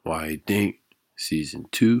Why I Think, Season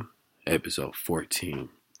 2, Episode 14.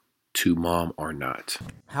 To Mom or Not.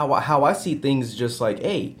 How I see things just like,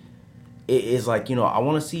 hey, it is like, I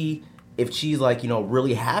want to see if she's like,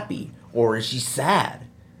 really happy or is she sad?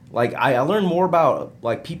 Like, I learn more about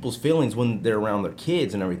like people's feelings when they're around their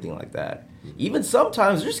kids and everything like that. Even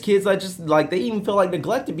sometimes there's kids that just like, they even feel like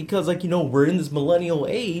neglected because like, we're in this millennial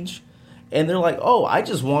age and they're like, oh, I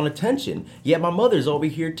just want attention. Yet my mother's over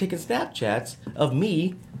here taking Snapchats of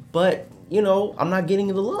me, but I'm not getting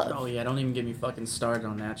the love. Oh yeah, don't even get me fucking started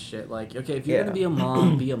on that shit. Like, okay, if you're gonna be a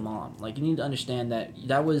mom, be a mom. Like, you need to understand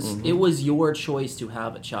that was it was your choice to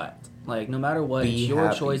have a child. Like, no matter what, it's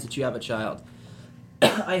your choice that you have a child.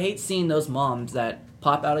 I hate seeing those moms that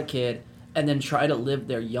pop out a kid and then try to live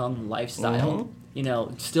their young lifestyle.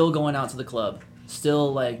 Still going out to the club,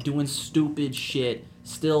 still like doing stupid shit.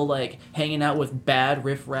 Still like hanging out with bad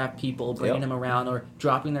riff-raff people, bringing them around, or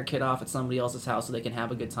dropping their kid off at somebody else's house so they can have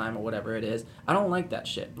a good time or whatever it is. I don't like that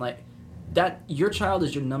shit. Like, that your child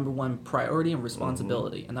is your number one priority and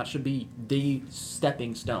responsibility, and that should be the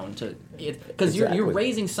stepping stone to it, because you're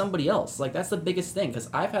raising somebody else. Like, that's the biggest thing, because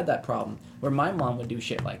I've had that problem where my mom would do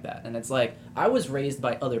shit like that, and it's like, I was raised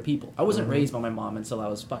by other people. I wasn't raised by my mom until I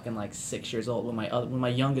was fucking like 6 years old when my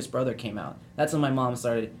youngest brother came out. That's when my mom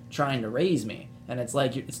started trying to raise me. And it's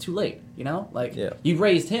like, it's too late, Like, you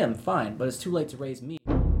raised him, fine, but it's too late to raise me.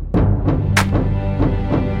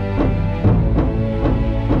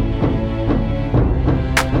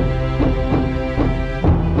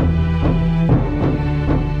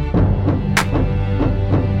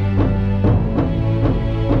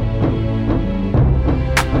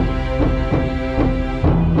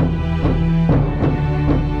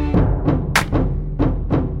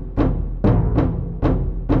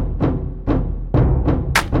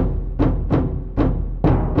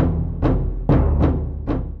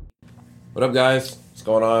 What up, guys? What's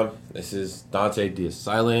going on? This is Dante the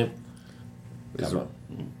Silent. This is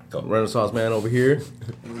Renaissance Man over here.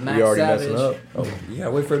 Max We already Savage. messing up. Oh, yeah,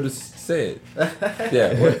 wait for him to say it.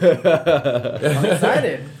 Yeah, wait. I'm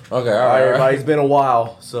excited. Okay, All right, everybody. It's been a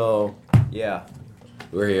while, so yeah.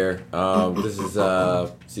 We're here. This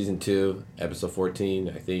is Season 2, Episode 14,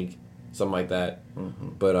 I think. Something like that.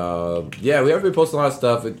 But, yeah, we haven't been posting a lot of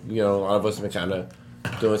stuff. A lot of us have been kind of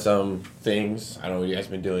doing some things. I don't know what you guys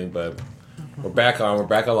have been doing, but we're back on. We're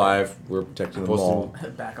back alive. We're Protecting the posting mall.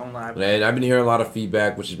 Back on live. And I've been hearing a lot of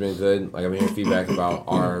feedback, which has been good. Like, I've been hearing feedback about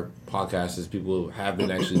our podcast as people have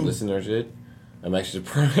been actually listening to our shit. I'm actually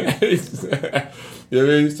surprised.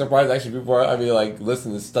 Surprised actually people are,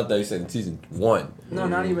 listening to stuff that he said in Season 1. No,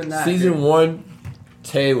 not even that. Season 1,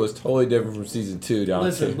 Tay was totally different from Season 2.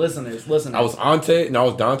 Listeners. I was Ante, and I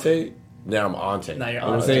was Dante. Now I'm Ante. Now you're You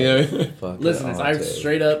know what I'm Ante. saying? Listeners, I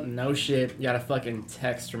straight up, no shit, got a fucking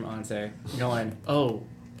text from Ante going, oh,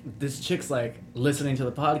 this chick's like listening to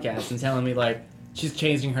the podcast and telling me like she's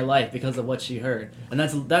changing her life because of what she heard. And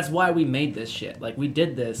that's why we made this shit. Like, we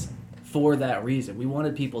did this for that reason. We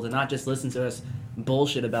wanted people to not just listen to us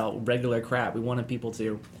bullshit about regular crap. We wanted people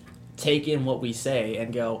to take in what we say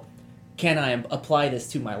and go, can I apply this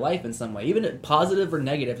to my life in some way? Even positive or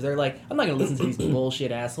negative. They're like, I'm not going to listen to these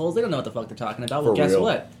bullshit assholes. They don't know what the fuck they're talking about. Well, guess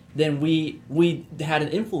what? Then we had an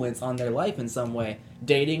influence on their life in some way,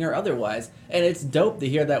 dating or otherwise. And it's dope to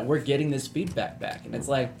hear that we're getting this feedback back. And it's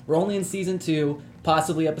like, we're only in Season 2,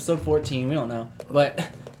 possibly Episode 14. We don't know. But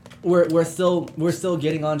we're still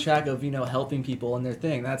getting on track of, helping people in their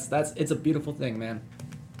thing. It's a beautiful thing, man.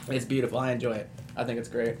 It's beautiful. I enjoy it. I think it's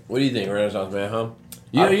great. What do you think, Renaissance Man, huh?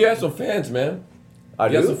 You have some fans, man. I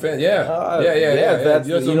do? You have some fans, yeah. That's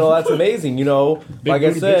that's amazing. Like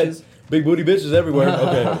I said, bitches. big booty bitches everywhere.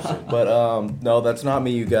 Okay, but no, that's not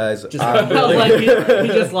me, you guys. Just, like he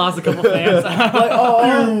just lost a couple fans.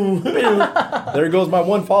 There goes my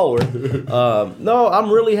one follower. No,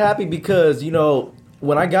 I'm really happy because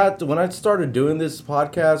when I started doing this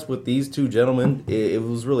podcast with these two gentlemen, it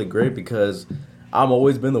was really great because I've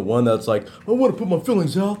always been the one that's like, I want to put my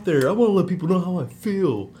feelings out there. I want to let people know how I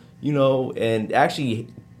feel, and actually,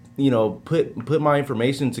 put my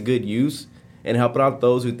information to good use and helping out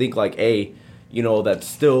those who think like, hey, that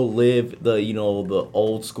still live the, the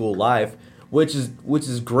old school life, which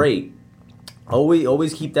is great.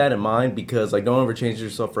 Always keep that in mind because like, don't ever change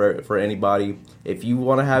yourself for anybody. If you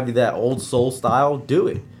want to have that old soul style, do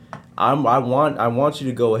it. I want you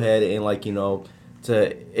to go ahead and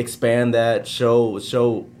to expand that,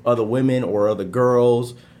 show other women or other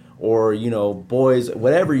girls or boys,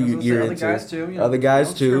 whatever you're into. Other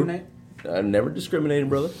guys too. I'm never discriminating,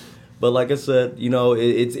 brother. But like I said,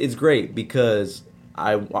 it's great because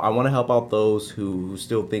I want to help out those who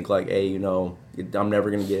still think like, hey, I'm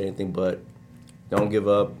never gonna get anything but Don't give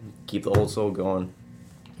up. Keep the old soul going.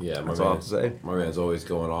 Yeah, That's all I have to say. My man's always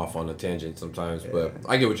going off on a tangent sometimes, but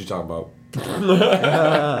I get what you're talking about.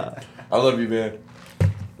 I love you, man.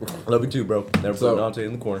 Love you too, bro. Never put Dante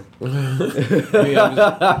in the corner.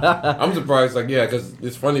 I'm surprised, like, yeah, because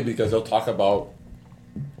it's funny because they'll talk about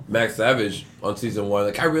Max Savage on season 1.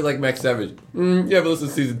 Like, I really like Max Savage. You haven't listened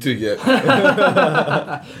to season 2 yet.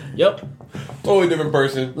 Yep. Totally different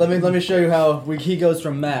person. Let me show you how he goes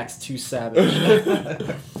from Max to Savage.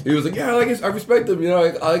 He was like, yeah, I respect him. You know,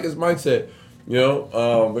 I like his mindset. You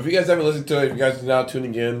know, if you guys haven't listened to it, if you guys are now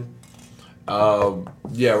tuning in,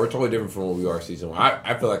 yeah, we're totally different from what we are season 1.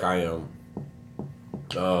 I feel like I am,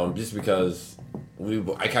 just because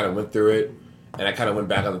I kind of went through it, and I kind of went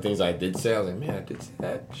back on the things I did say. I was like, man, I did say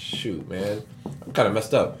that. Shoot, man, I'm kind of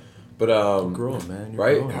messed up. But growing, man. You're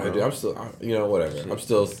right? growing, I'm still, whatever.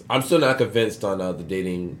 I'm still not convinced on the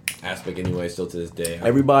dating aspect anyway. Still to this day.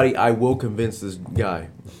 Everybody, I will convince this guy.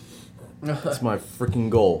 That's my freaking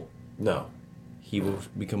goal. No, he will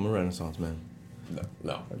become a Renaissance man.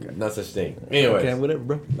 no, okay. Not such thing. Anyways, okay, whatever,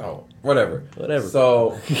 bro. No, whatever. Whatever.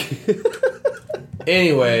 So,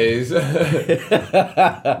 anyways,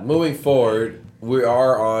 moving forward, we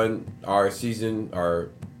are on the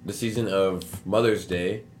season of Mother's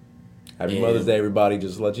Day. Happy Mother's Day, everybody.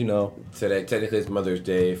 Just to let you know. Today, technically, it's Mother's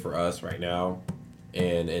Day for us right now.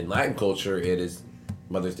 And in Latin culture, it is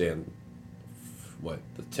Mother's Day on,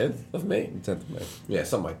 the 10th of May? The 10th of May. Yeah,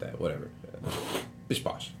 something like that. Whatever. Bish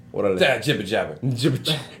bosh. What are they? Jibber jabber. But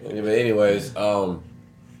anyways, so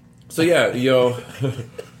yeah,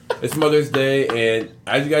 it's Mother's Day. And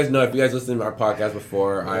as you guys know, if you guys listened to our podcast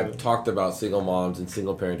before, I've talked about single moms and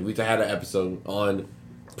single parenting. We had an episode on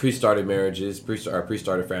pre-started marriages,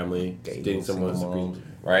 pre-started family, dating someone,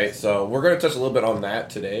 right? So we're going to touch a little bit on that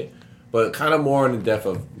today, but kind of more in the depth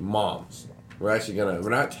of moms. We're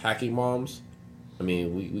not attacking moms. I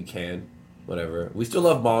mean, we can, whatever. We still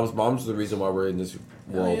love moms. Moms are the reason why we're in this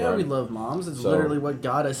world. Yeah, we love moms. It's literally what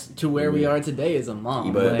got us to where we are today as a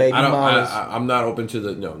mom. But like, I'm not open to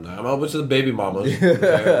the I'm open to the baby mamas.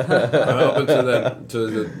 Okay? I'm open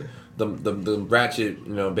to the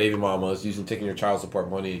ratchet, baby mamas taking your child support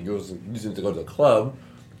money and using it to go to the club,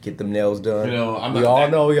 get them nails done. We all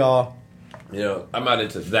know y'all. I'm not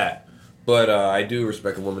into that, but I do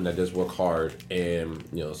respect a woman that does work hard and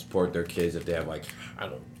support their kids if they have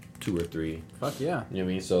 2 or 3. Fuck yeah. You know what I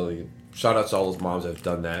mean? So shout out to all those moms that have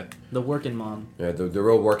done that. The working mom. Yeah, the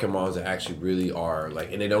real working moms that actually really are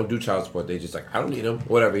and they don't do child support. They just I don't need him.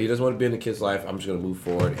 Whatever. He doesn't want to be in the kid's life. I'm just gonna move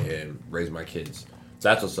forward and raise my kids.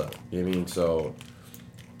 That's what's up. You know what I mean? So,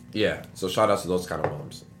 yeah. So, shout out to those kind of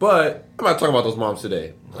moms. But, I'm not talking about those moms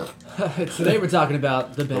today. Today, we're talking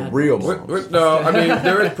about the bad real moms. No, I mean,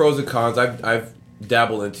 there is pros and cons. I've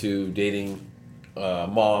dabbled into dating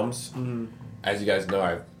moms. Mm-hmm. As you guys know,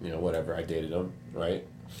 I dated them, right?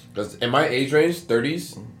 Because in my age range,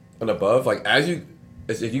 30s and above,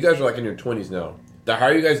 if you guys are in your 20s now, the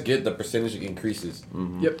higher you guys get, the percentage increases.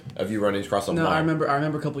 Mm-hmm. Yep. Of you running across a mom. I remember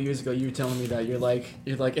a couple years ago you were telling me that you're like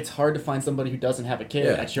it's hard to find somebody who doesn't have a kid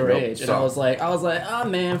at your age, and I was like, oh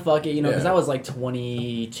man, fuck it, because I was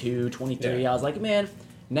 22, 23. I was like, man,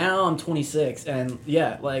 now I'm 26, and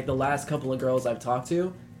the last couple of girls I've talked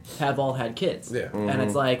to have all had kids. Yeah. Mm-hmm. And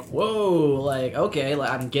it's like, whoa, okay,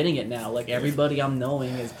 I'm getting it now. Everybody I'm knowing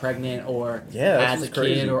is pregnant or has a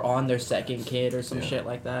kid or on their second kid or some shit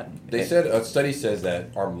like that. They said, a study says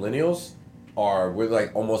that our millennials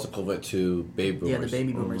we're almost equivalent to baby boomers. Yeah, the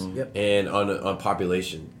baby boomers. Mm-hmm. Yep. And on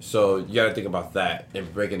population. So you got to think about that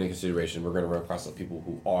and break into consideration. We're going to run across some people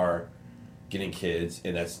who are getting kids,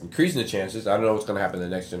 and that's increasing the chances. I don't know what's going to happen in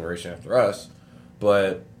the next generation after us,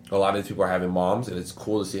 but a lot of these people are having moms, and it's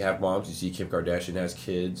cool to see have moms. You see Kim Kardashian has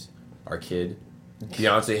kids, our kid.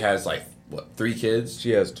 Beyonce has 3 kids?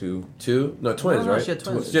 She has 2. 2? No, twins, right? She had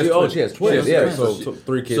twins. She has twins. She has twins. So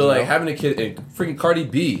 3 kids. So having a kid, and freaking Cardi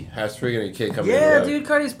B has freaking a kid coming. Yeah, dude,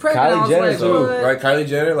 Cardi's pregnant. Kylie Jenner too, right? Kylie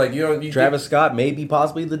Jenner, Travis Scott, maybe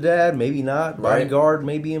possibly the dad, maybe not. Right. Bodyguard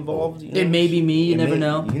may be involved. It may be me. You never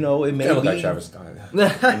know. It may look be like Travis Scott.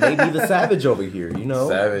 It may be the Savage over here.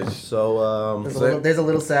 Savage. So there's a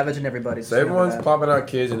little Savage in everybody. So everyone's popping out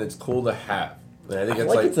kids, and it's cool to have. And I think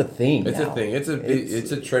it's a thing. It's a thing.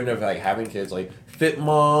 It's a trend of having kids, fit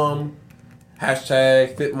mom,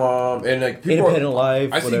 #fit mom, and people independent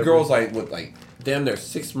life. I see girls with damn, they're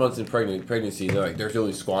 6 months in pregnancy. They're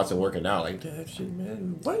doing squats and working out. Damn shit,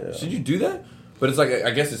 man. What? Yeah. Should you do that? But it's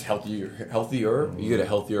I guess it's healthier. Mm-hmm. You get a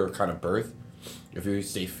healthier kind of birth if you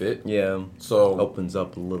stay fit. Yeah. So opens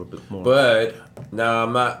up a little bit more. But now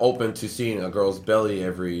I'm not open to seeing a girl's belly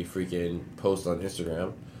every freaking post on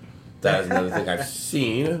Instagram. That is another thing I've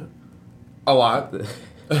seen. a lot.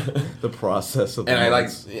 The process of and I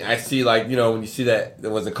see like when you see that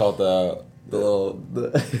what's it called the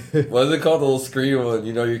what is it called, the little screen when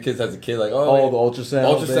your kids has a kid like the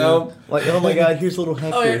ultrasound like, oh my god, here's a little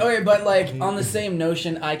Hector. Okay, but like on the same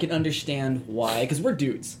notion, I can understand why, because we're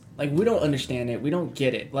dudes. Like, we don't understand it, we don't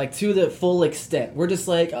get it like to the full extent. We're just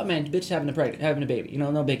like, oh man, bitch having a baby,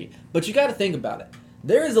 no biggie. But you got to think about it.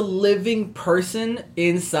 There is a living person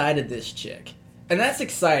inside of this chick. And that's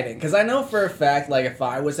exciting, because I know for a fact, like, if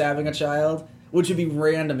I was having a child, which would be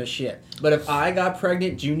random as shit, but if I got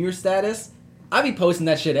pregnant junior status, I'd be posting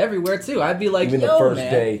that shit everywhere, too. I'd be like, even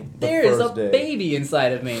there is a baby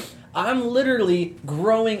inside of me. I'm literally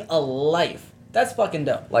growing a life. That's fucking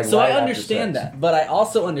dope. Like, so I understand that, but I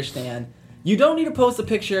also understand you don't need to post a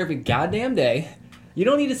picture every goddamn day. You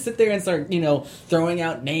don't need to sit there and start, throwing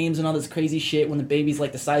out names and all this crazy shit when the baby's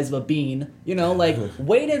like the size of a bean. Like,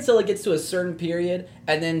 wait until it gets to a certain period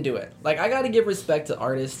and then do it. Like, I gotta give respect to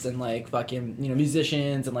artists and like fucking,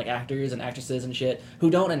 musicians and like actors and actresses and shit who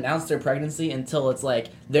don't announce their pregnancy until it's like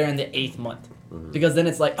they're in the 8th month. Mm-hmm. Because then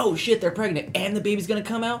it's like, oh shit, they're pregnant and the baby's gonna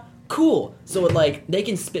come out? Cool. So it, like, they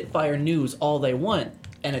can spitfire news all they want.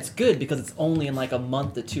 And it's good because it's only in like a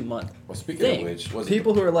month to 2 month. Well, speaking of which,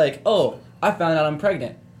 people who are like, oh, I found out I'm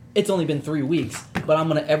pregnant. It's only been 3 weeks, but I'm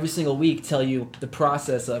gonna every single week tell you the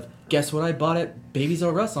process of, guess what I bought at Babies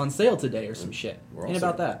R Us on sale today or some shit. Ain't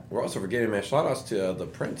about that. We're also forgetting, man. Shout outs to the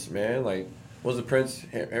Prince, man. Like, was it Prince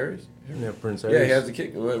Harris? Yeah, Prince Harris. Yeah, he has a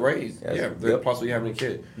kid, right? They're possibly having a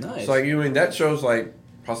kid. Nice. So like, that shows like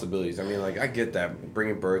possibilities. I mean, like, I get that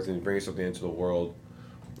bringing birth and bringing something into the world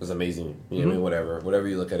is amazing. You know what I mean? Whatever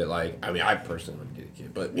you look at it like. I mean, I personally wouldn't get a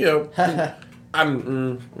kid, but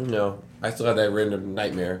I still have that random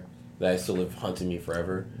nightmare that I still live haunting me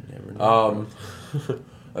forever. Oh,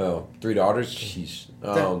 3 daughters. Sheesh.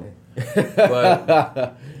 But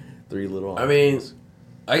 3 little. I mean,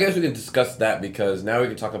 I guess we can discuss that because now we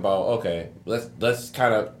can talk about let's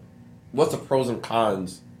kind of what's the pros and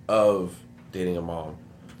cons of dating a mom.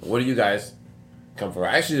 What do you guys come from?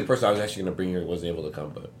 Actually, the person I was actually going to bring here wasn't able to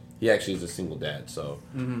come, but he actually is a single dad, so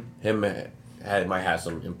him might have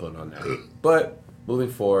some input on that. But moving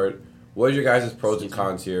forward, what are your guys' pros and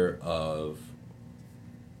cons here of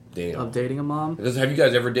dating a mom? Because have you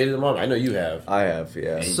guys ever dated a mom? I know you have. I have,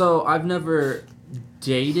 yeah. So I've never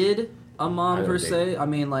dated a mom per se. I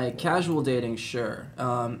mean, like, casual dating, sure.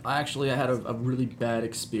 I had a really bad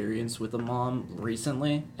experience with a mom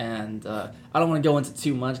recently, and I don't want to go into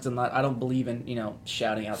too much because I don't believe in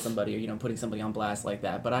shouting out somebody or putting somebody on blast like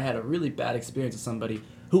that. But I had a really bad experience with somebody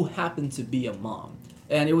who happened to be a mom.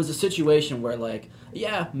 And it was a situation where, like,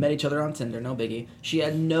 met each other on Tinder, no biggie. She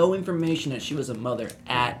had no information that she was a mother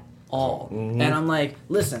at all. Mm-hmm. And I'm like,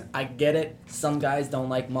 listen, I get it. Some guys don't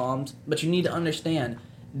like moms, but you need to understand,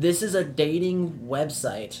 this is a dating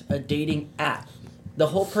website, a dating app. The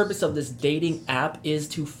whole purpose of this dating app is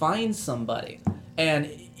to find somebody. And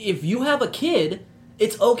if you have a kid,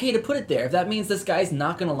 it's okay to put it there. If that means this guy's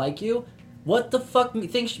not going to like you, what the fuck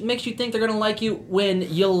makes you think they're going to like you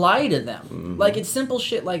when you lie to them? Mm-hmm. Like, it's simple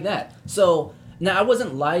shit like that. So, now I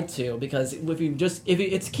wasn't lied to because if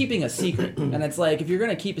it's keeping a secret. And it's like, if you're going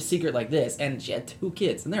to keep a secret like this, and she had 2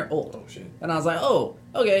 kids, and they're old. Oh, shit. And I was like, oh,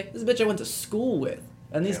 okay, this bitch I went to school with.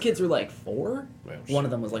 And these kids were like 4. One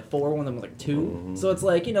of them was like 4, one of them was like 2. Mm-hmm. So it's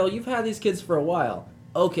like, you've had these kids for a while.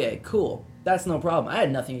 Okay, cool. That's no problem. I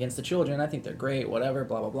had nothing against the children. I think they're great, whatever,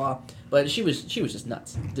 blah, blah, blah. But she was just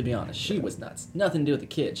nuts, to be honest. She was nuts. Nothing to do with the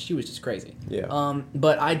kids. She was just crazy. Yeah.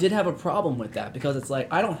 But I did have a problem with that because it's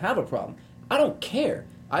like, I don't have a problem. I don't care.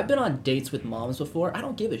 I've been on dates with moms before. I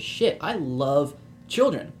don't give a shit. I love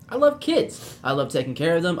children. I love kids. I love taking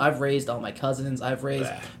care of them. I've raised all my cousins. I've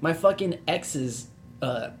raised my fucking ex's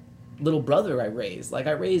little brother I raised. Like,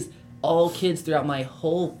 I raised all kids throughout my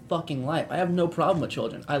whole fucking life. I have no problem with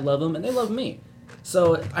children. I love them and they love me.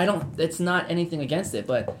 So it's not anything against it,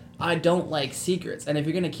 but I don't like secrets. And if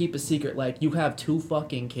you're going to keep a secret, like, you have 2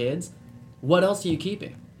 fucking kids, what else are you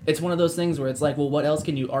keeping? It's one of those things where it's like, well, what else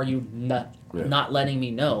are you not letting me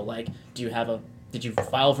know? Like, did you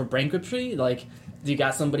file for bankruptcy? Like, do you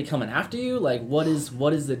got somebody coming after you? Like, what is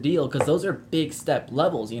the deal? Because those are big step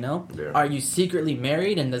levels, Yeah. Are you secretly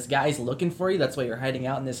married and this guy's looking for you? That's why you're hiding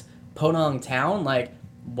out in this podunk town? Like,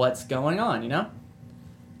 what's going on,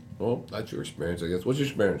 Well, that's your experience, I guess. What's your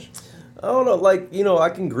experience? I don't know. Like, I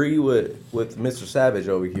can agree with Mr. Savage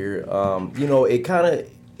over here. It kind of...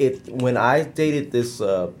 when I dated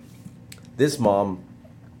this mom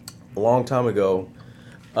a long time ago,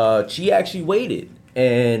 she actually waited,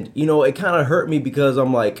 and it kind of hurt me because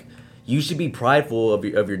I'm like, you should be prideful of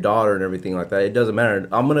your daughter and everything like that. It doesn't matter.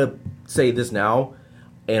 I'm gonna say this now,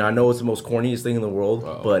 And I know it's the most corniest thing in the world,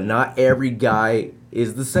 but not every guy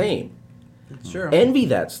is the same. Sure. Envy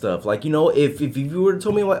that stuff. Like, you know, if you were to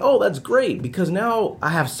tell me, like, oh, that's great, because now I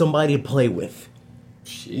have somebody to play with.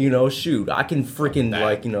 Shit. You know, shoot, I can freaking,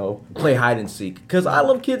 like, you know, play hide and seek. Because I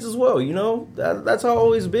love kids as well, you know? That's how I've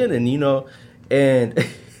always been, and, you know, and...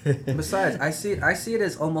 Besides, I see it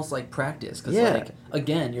as almost like practice, because like,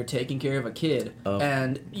 again, you're taking care of a kid,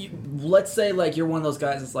 and let's say like you're one of those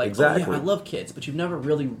guys that's like, oh yeah, I love kids, but you've never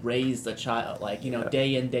really raised a child, like, you know,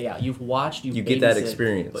 day in, day out. You've watched, you get that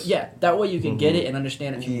experience, but yeah, that way you can get it and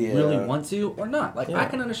understand if you really want to or not. Like, I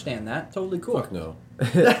can understand that, totally cool. Fuck no.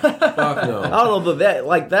 Fuck no. I don't know,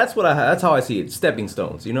 but that's how I see it. Stepping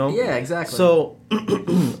stones, you know. Yeah, exactly. So,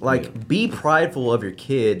 like, be prideful of your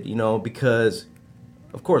kid, you know, because.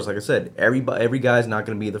 Of course, like I said, every guy's not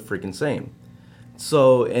going to be the freaking same.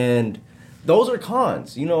 So, and those are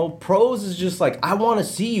cons. You know, pros is just like, I want to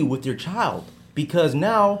see you with your child. Because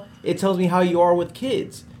now it tells me how you are with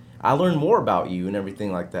kids. I learn more about you and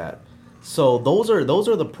everything like that. So those are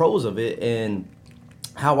the pros of it. And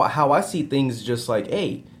how I see things, just like,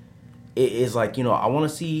 hey, it is like, you know, I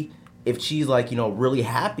want to see if she's like, you know, really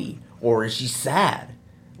happy or is she sad.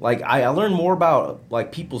 Like, I learn more about,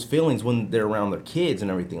 like, people's feelings when they're around their kids and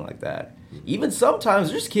everything like that. Even sometimes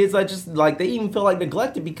there's kids that just, like, they even feel, like,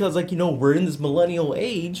 neglected because, like, you know, we're in this millennial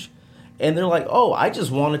age. And they're like, oh, I just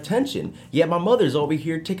want attention. Yet my mother's over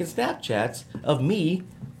here taking Snapchats of me,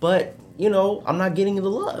 but, you know, I'm not getting the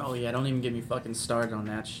love. Oh, yeah, don't even get me fucking started on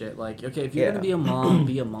that shit. Like, okay, if you're going to be a mom,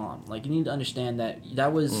 be a mom. Like, you need to understand that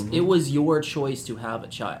it was your choice to have a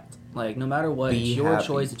child. Like, no matter what, it's your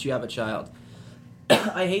choice that you have a child.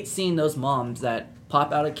 I hate seeing those moms that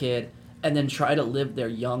pop out a kid and then try to live their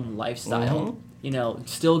young lifestyle. You know,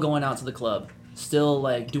 still going out to the club, still,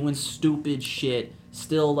 like, doing stupid shit,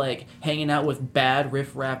 still, like, hanging out with bad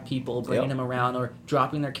riff-raff people, bringing them around, or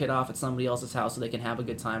dropping their kid off at somebody else's house so they can have a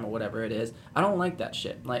good time or whatever it is. I don't like that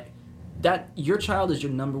shit. Like, that your child is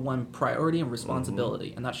your number one priority and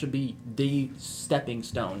responsibility, and that should be the stepping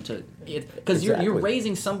stone to it, because you're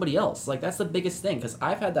raising somebody else. Like, that's the biggest thing, because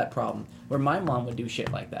I've had that problem where my mom would do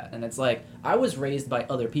shit like that, and it's like, I was raised by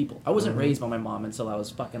other people. I wasn't raised by my mom until I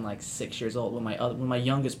was fucking like 6 years old when my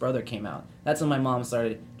youngest brother came out. That's when my mom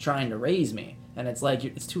started trying to raise me. And it's like,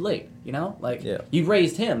 it's too late, you know? Like, you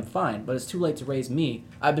raised him, fine, but it's too late to raise me.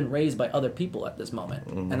 I've been raised by other people at this moment.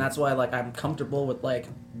 And that's why, like, I'm comfortable with, like,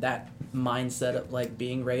 that mindset of, like,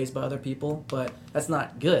 being raised by other people. But that's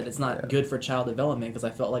not good. It's not good for child development, because I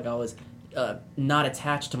felt like I was not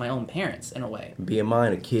attached to my own parents, in a way. Be in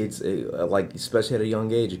mind, a kid's, like, especially at a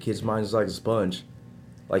young age, a kid's mind is like a sponge.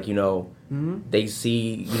 Like, you know, they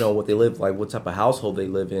see, you know, what they live, like, what type of household they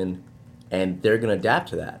live in, and they're going to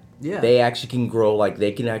adapt to that. Yeah. They actually can grow, like,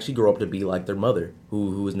 they can actually grow up to be like their mother,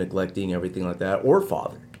 who is neglecting everything like that, or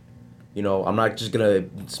father. You know, I'm not just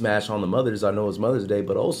going to smash on the mothers. I know it's Mother's Day,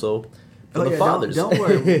 but also for the fathers. Don't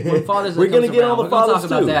worry. When Father's Day we're going to get on the fathers, too.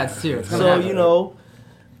 Talk about dads, too. So, you know,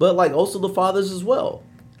 but, like, also the fathers as well.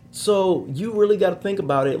 So you really got to think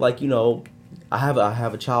about it, like, you know, I have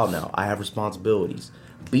a child now. I have responsibilities.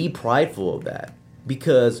 Be prideful of that.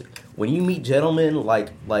 Because when you meet gentlemen,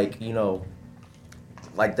 like you know,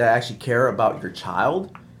 like, that actually care about your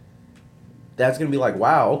child, that's going to be like,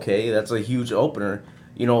 wow, okay, that's a huge opener.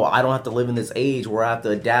 You know, I don't have to live in this age where I have to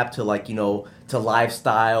adapt to, like, you know, to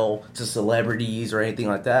lifestyle, to celebrities or anything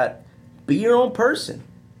like that. Be your own person.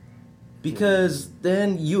 Because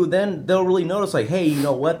then they'll really notice, like, hey, you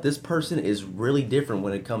know what? This person is really different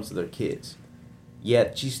when it comes to their kids.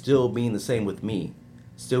 Yet she's still being the same with me.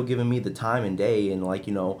 Still giving me the time and day, and, like,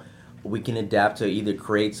 you know, we can adapt to either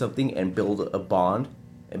create something and build a bond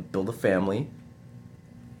and build a family,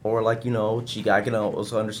 or, like, you know, I can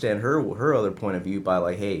also understand her other point of view by,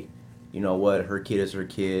 like, hey, you know what, her kid is her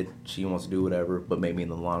kid, she wants to do whatever, but maybe in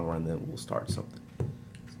the long run then we'll start something.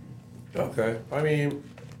 Okay, I mean,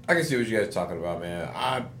 I can see what you guys are talking about, man.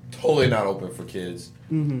 I'm totally not open for kids.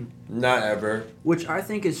 Not ever. Which I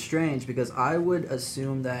think is strange, because I would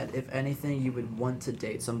assume that, if anything, you would want to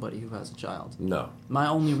date somebody who has a child. No. My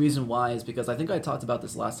only reason why is because I think I talked about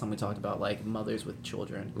this last time we talked about, like, mothers with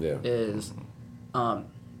children. Yeah. Is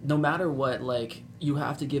no matter what, like, you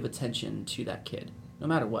have to give attention to that kid. No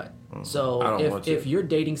matter what. So if you're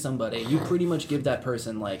dating somebody, you pretty much give that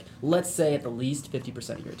person, like, let's say at the least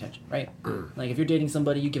 50% of your attention, right? Like, if you're dating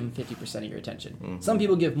somebody, you give them 50% of your attention. Some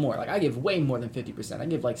people give more. Like, I give way more than 50%. I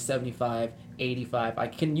give, like, 75,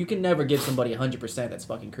 85. You can never give somebody 100%. That's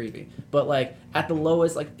fucking creepy. But, like, at the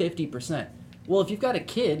lowest, like, 50%. Well, if you've got a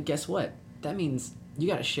kid, guess what? That means you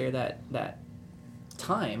got to share that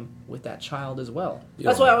time with that child as well. Yeah.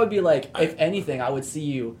 That's why I would be like, if anything, I would see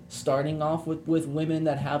you starting off with women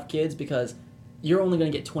that have kids, because you're only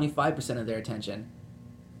going to get 25% of their attention.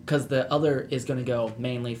 Because the other is going to go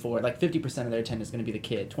mainly for, like, 50% of their attention is going to be the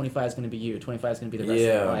kid. 25 is going to be you. 25 is going to be the rest of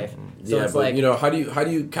their life. So yeah, it's but like, you know, how do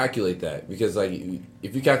you calculate that? Because like,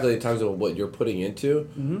 if you calculate times of what you're putting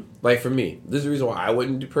into, like for me, this is the reason why I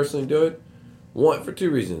wouldn't personally do it. One, for two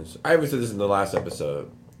reasons. I even said this in the last episode.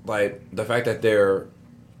 Like the fact that their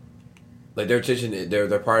attention,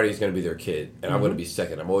 their priority is going to be their kid, and I'm going to be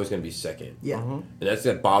second. I'm always going to be second. yeah. And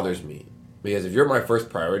that bothers me, because if you're my first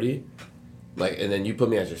priority, like, and then you put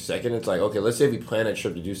me as your second, it's like, okay, let's say we plan a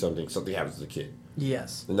trip to do something happens to the kid.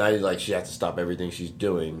 Yes. And now you're like, she has to stop everything she's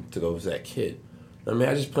doing to go with that kid. I mean,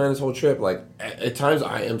 I just planned this whole trip. Like, at times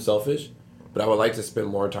I am selfish, but I would like to spend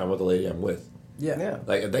more time with the lady I'm with. Yeah.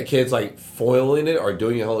 Like, if that kid's like foiling it or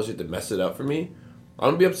doing a whole shit to mess it up for me, I'm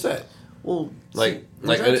gonna be upset. Well, Like,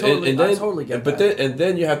 I totally get but that.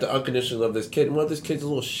 then you have to unconditionally love this kid. And what if this kid's a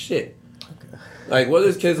little shit? Like, what if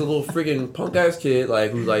this kid's a little freaking punk ass kid,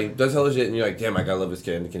 like, who like does hella shit, and you're like, damn, I gotta love this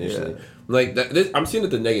kid unconditionally. Yeah. Like, I'm seeing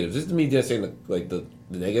the negatives. This is me just saying the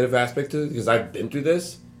negative aspect to it, because I've been through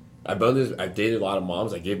this. I've dated a lot of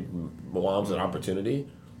moms. I gave moms an opportunity.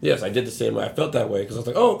 Yes, I did the same way. I felt that way because I was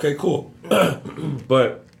like, oh, okay, cool.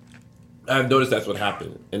 But I've noticed that's what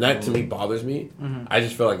happened, and that to me bothers me. I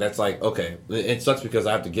just feel like that's like, okay, it sucks because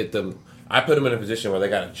I have to get them. I put them in a position where they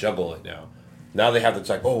got to juggle it now. Now they have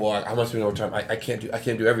to, like, oh, well, I must be more time. I can't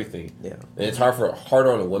do everything. Yeah. And it's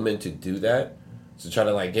harder on a woman to do that. To try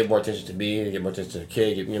to like give more attention to me and get more attention to the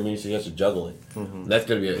kid. You know what I mean? So he has to juggle it. That's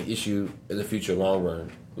going to be an issue in the future, long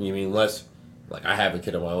run. You know what I mean? Unless, like, I have a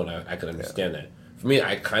kid of my own, I could understand that. For me,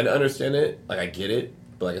 I kind of understand it. Like, I get it.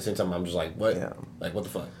 But like, at the same time, I'm just like, what? Yeah. Like, what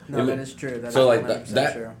the fuck? No, that is true. So like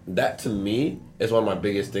that to me is one of my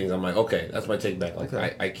biggest things. I'm like, okay, that's my take back. Like,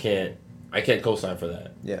 Okay. I can't co-sign for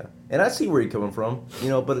that. Yeah, and I see where you're coming from,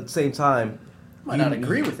 but at the same time, Might not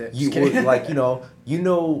agree with it. You Just kidding. would, like, you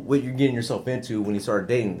know what you're getting yourself into when you start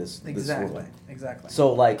dating this Exactly. woman. Exactly.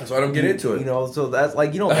 So like, That's why I don't get into it. So that's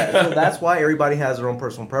like, so that's why everybody has their own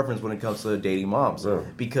personal preference when it comes to dating moms, Yeah.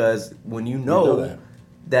 because when you know know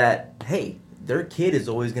that hey, their kid is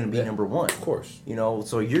always going to be number one, Of course.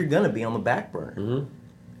 so you're going to be on the back burner. Mm-hmm.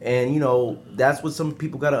 And that's what some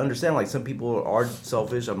people got to understand. Like, some people are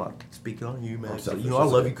selfish. I'm not speaking on you, man. I'm selfish. I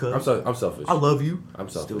love you, cuz. I'm selfish. I love you. I'm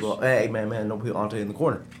selfish. Still, hey, man, don't put Ante in the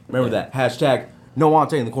corner. Remember that. Hashtag no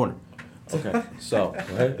Ante in the corner. Okay, so. If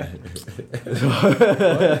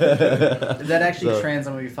that actually trans,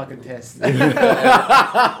 I'm gonna be fucking pissed. I'll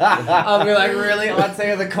be like, really? Ante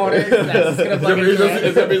in the corner? That's gonna fucking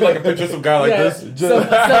It's gonna be like a picture of some guy like this. Some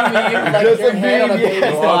meme, like your hand on a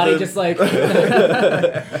baby's body, just like.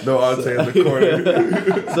 No Ante in the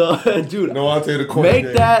corner. So, dude, No Ante in the corner.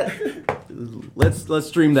 make that. Let's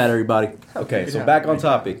stream that, everybody. Okay, so back on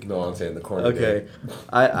topic. No Ante in the corner. Okay,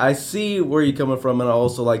 I see where you're coming from, and I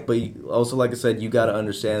also like I said, you got to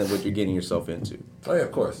understand what you're getting yourself into. Oh yeah,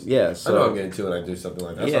 of course. Yeah, so I know I'm getting to when I do something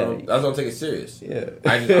like that. Yeah. That's why I don't take it serious. Yeah.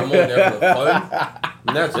 I'm on there for the fun,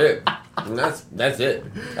 and that's it. And that's it.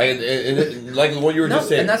 Like what you were just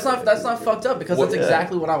saying. And that's not fucked up, because that's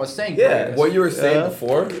exactly what I was saying. Yeah. What you were saying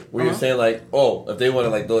before, where you're saying like, oh, if they want to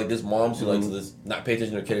like, they're like this moms who likes to just not pay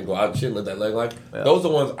attention to their kid and go out and shit and live that leg life. Yeah. Those are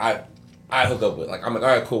the ones I hook up with. Like, I'm like, all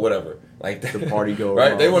right, cool, whatever. Like The party go right.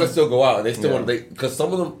 around. They want to still go out and they still Yeah. want to. Because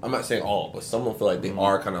some of them, I'm not saying all, but some of them feel like they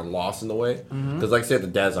are kind of lost in the way. Because like I said, if the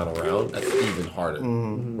dad's not around, that's even harder.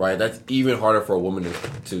 Right. That's even harder for a woman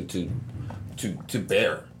to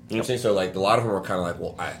bear. You know what I'm saying? So like a lot of them are kind of like,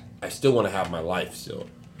 well, I still want to have my life still.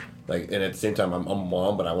 Like, and at the same time, I'm a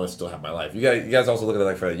mom, but I want to still have my life. You guys also look at it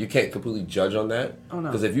like that. You can't completely judge on that. Oh, no.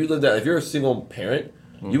 Because if you're a single parent,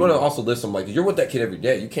 you want to also live some, like, you're with that kid every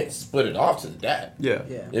day. You can't split it off to the dad. Yeah.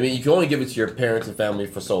 Yeah. I mean, you can only give it to your parents and family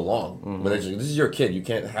for so long. But this is your kid. You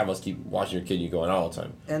can't have us keep watching your kid and you going out all the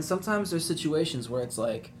time. And sometimes there's situations where it's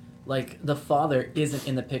like the father isn't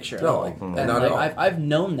in the picture at No, all. like, And not at all. I've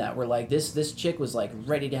known that, where like this chick was like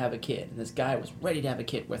ready to have a kid, and this guy was ready to have a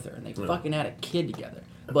kid with her, and they fucking had a kid together.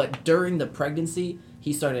 But during the pregnancy,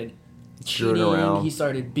 he started cheating, around. he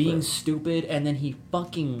started being stupid, and then he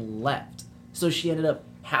fucking left. So she ended up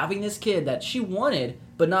having this kid that she wanted,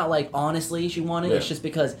 but not like honestly she wanted. Yeah. It's just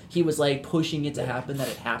because he was like pushing it to happen that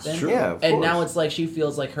it happened. Sure. Yeah, of and course. now it's like she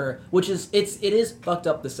feels like her, which is it is fucked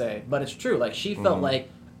up to say, but it's true. Like she felt like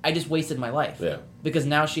I just wasted my life. Yeah. Because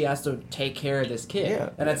now she has to take care of this kid. Yeah.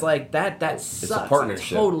 And it's like, that sucks. It's a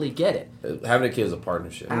partnership. I totally get it. Having a kid is a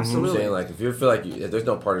partnership. Absolutely. I'm saying, like, if you feel like if there's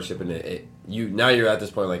no partnership in it, now you're at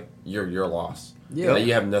this point, like, you're lost. Yeah. Like,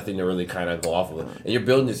 you have nothing to really kind of go off of it. And you're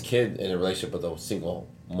building this kid in a relationship with a single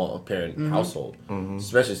parent household,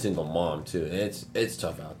 especially single mom, too. And it's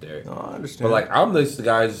tough out there. No, I understand. But, like, I'm there just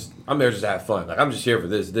to have fun. Like, I'm just here for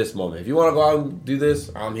this moment. If you want to go out and do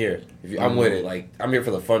this, I'm here. I'm with it. Like, I'm here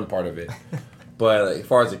for the fun part of it. But like, as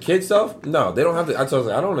far as the kid stuff, no, they don't have to. I told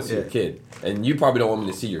her, I don't want to see your kid, and you probably don't want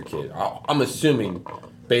me to see your kid. I'm assuming,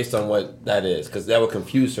 based on what that is, because that would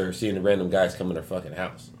confuse her seeing the random guys come in her fucking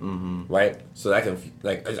house, right? So that can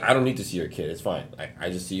I don't need to see your kid. It's fine. I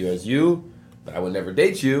just see you as you, but I would never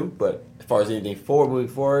date you. But as far as anything moving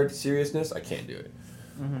forward, seriousness, I can't do it.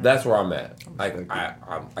 That's where I'm at. Like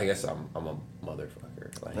I guess I'm a motherfucker.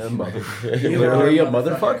 Like, You're literally a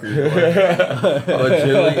motherfucker. I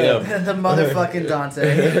legitimately am. The motherfucking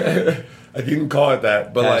Dante. You can call it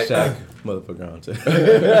that, but Hashtag motherfucker on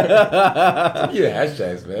like, yeah,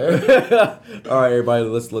 hashtags, man. All right, everybody,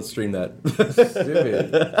 let's stream that.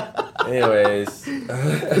 Stupid. Anyways,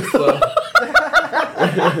 so,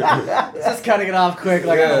 Just cutting it off quick.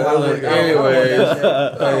 Like, yeah, I don't want anyways,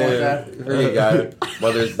 that. really got it.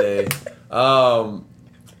 Mother's Day.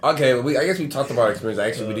 Okay, I guess we talked about our experience.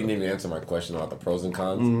 Actually, we didn't even answer my question about the pros and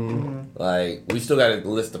cons. Like, we still got to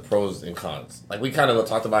list the pros and cons. Like, we kind of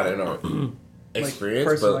talked about it in our experience,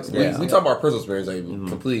 personal but experience, we talked about personal experience. Like,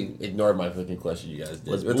 completely ignored my fucking question you guys did.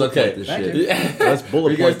 Let's It's bullet okay. point this Thank shit. you. Let's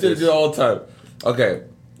bullet You guys point do this. it all the time. Okay,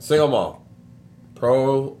 single mom.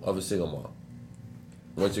 Pro of a single mom.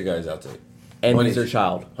 What's your guys' outtake? And What he's is- her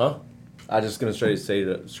child. Huh? I'm just gonna say it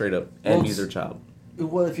straight up. Well, And he's her child.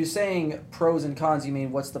 Well, if you're saying pros and cons, you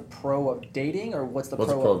mean what's the pro of dating or what's the What's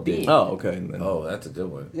pro the pro of of being? dating? Oh, okay. Then. Oh, that's a good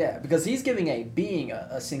one. Yeah, because he's giving being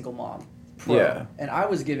a single mom pro. Yeah. And I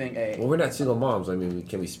was giving Well, we're not single moms. I mean,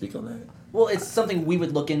 can we speak on that? well, it's something we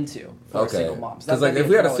would look into for single moms. Because, That like, might if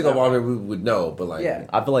be we had a pro single that mom way. here, we would know. But, like, Yeah.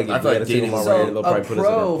 I feel like if I we feel had like a single dating mom is- right here, So they'll a probably put us in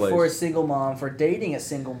pro our place. for a single mom for dating a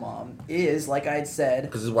single mom is, like I had said,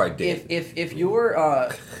 because this is why I date. if you're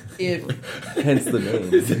if Hence the name.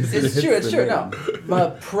 it's true no,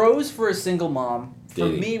 but pros for a single mom for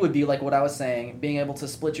Dating. me would be like what I was saying, being able to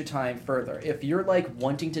split your time further. If you're like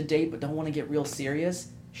wanting to date but don't want to get real serious,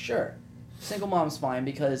 sure, single mom's fine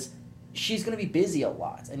because she's gonna be busy a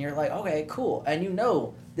lot, and you're like, okay, cool, and you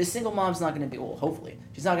know this single mom's not gonna be, well, hopefully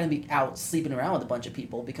she's not gonna be out sleeping around with a bunch of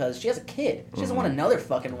people because she has a kid. She doesn't want another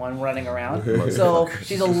fucking one running around. So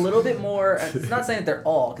she's a little bit more. It's not saying that they're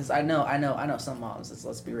all, because I know some moms.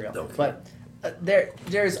 Let's be real, Okay. but.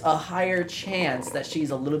 There's a higher chance that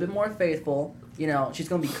she's a little bit more faithful. You know, she's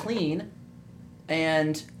gonna be clean,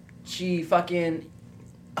 and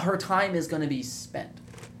her time is gonna be spent,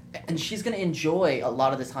 and she's gonna enjoy a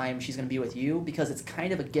lot of the time she's gonna be with you because it's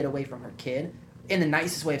kind of a getaway from her kid. In the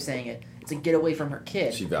nicest way of saying it, it's a getaway from her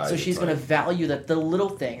kid. She values so she's time. gonna value the little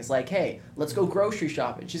things, like, hey, let's go grocery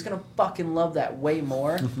shopping. She's gonna fucking love that way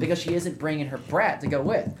more because she isn't bringing her brat to go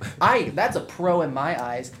with. That's a pro in my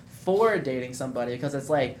eyes for dating somebody because it's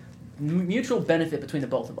like mutual benefit between the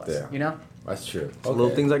both of us. Yeah. You know? That's true. It's the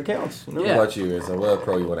little things that counts. You know? Yeah. What about you? So, what other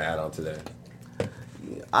pro you want to add on to that?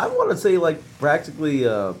 I want to say like practically.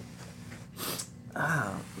 Man,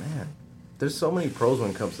 there's so many pros when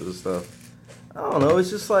it comes to this stuff. I don't know. It's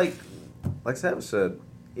just like Savage said,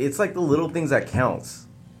 it's like the little things that counts,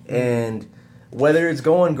 and whether it's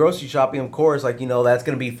going grocery shopping, of course, like that's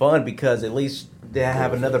gonna be fun because at least they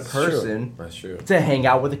have another That's true. person That's true. to hang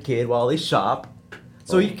out with a kid while they shop.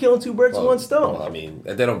 So you're killing two birds with one stone. Well, I mean,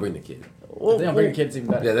 they don't bring the kid. Well, They don't bring kids even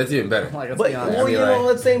better. Yeah, that's even better. Like, let's But be honest. well, I mean, at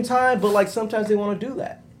like- the same time, but like sometimes they want to do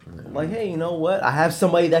that. Like, hey, you know what? I have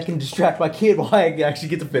somebody that can distract my kid while I actually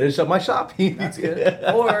get to finish up my shopping. That's good.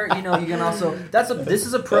 Or you can also this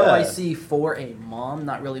is a pro Yeah. I see for a mom,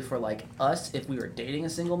 not really for like us if we were dating a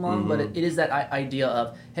single mom, but it is that idea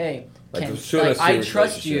of, hey, Like, can, to show a I serious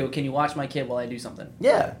trust you. relationship. Can you watch my kid while I do something?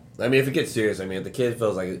 Yeah. I mean, if it gets serious, I mean, if the kid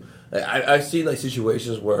feels like I've seen like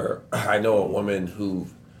situations where I know a woman who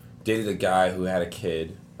dated a guy who had a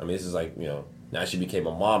kid. I mean, this is like now she became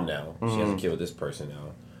a mom now. She has a kid with this person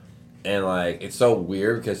now, and like it's so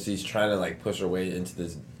weird because she's trying to like push her way into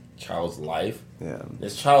this child's life. Yeah.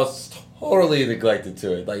 This child's totally neglected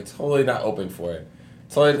to it, like totally not open for it.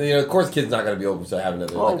 So of course, kid's not gonna be open to having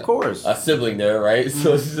another. Oh, like, of course. a sibling there, right?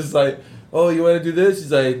 So she's just like, oh, you want to do this?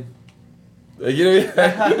 She's like,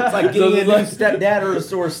 It's like getting a new stepdad or a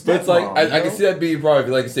stepmom. But it's like I can see that being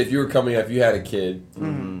probably like say if you were coming up, if you had a kid,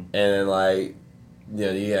 and then like you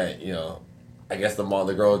had I guess the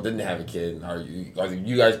girl didn't have a kid, or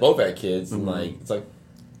you guys both had kids, and like it's like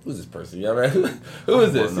who's this person? You know what I mean? Who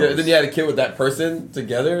is this? Yeah, then you had a kid with that person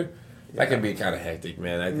together. That can be kind of hectic,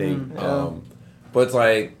 man. I think. But it's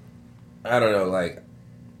like, I don't know. Like,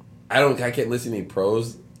 I can't listen to any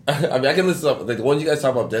pros. I mean, I can listen to like the ones you guys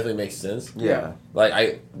talk about definitely makes sense. Yeah. Like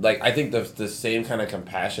I think the same kind of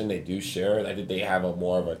compassion they do share. I think they have a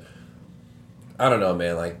more of a. I don't know,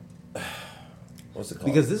 man. Like, what's it called?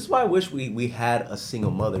 Because this is why I wish we had a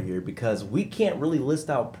single mother here, because we can't really list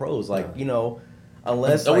out pros, like, you know,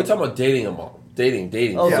 unless. No, we're talking about dating a mom.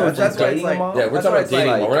 Dating. Oh, yeah, so it's that's just dating like, a mom? Yeah, we're talking about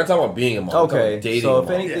dating a mom. We're not talking about being a mom. Okay, dating so a if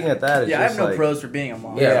mom. anything at that, it's I have just no like, pros for being a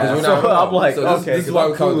mom. Yeah, so I'm like, so okay, this is why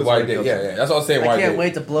we call it why dating. dating. Yeah, that's what I'm saying. I Why can't dating.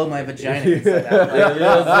 wait to blow my vagina. Inside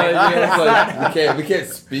out. It's like, we can't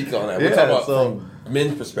speak on that. We're talking about from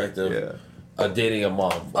men's perspective. Dating a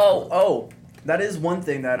mom. Oh, that is one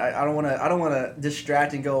thing that I don't want to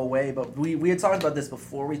distract and go away. But we had talked about this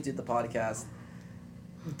before we did the podcast.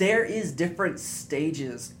 There is different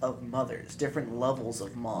stages of mothers, different levels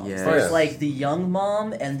of moms. Yes. There's like the young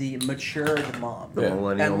mom and the matured mom. The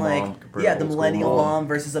millennial And like, mom. compared yeah, to the old school millennial mom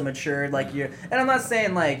versus a matured, like you're. And I'm not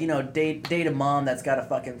saying like, you know, date a mom that's got a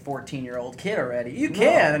fucking 14-year-old kid already. You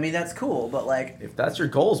can, I mean that's cool, but like. If that's your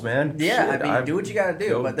goals, man. Yeah, shit, I mean, do what you gotta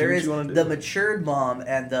do. But there is what you wanna the do. matured mom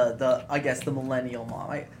and the I guess the millennial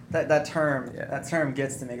mom. That term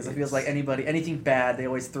gets to me because it feels like anything bad they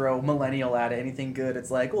always throw millennial at it. Anything good,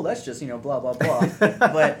 it's like, well, that's just, you know, blah blah blah.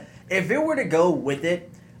 But if it were to go with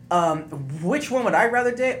it, which one would I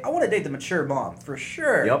rather date? I want to date the mature mom for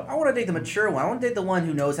sure. Yep. I want to date the mature one. I want to date the one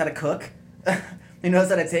who knows how to cook, who knows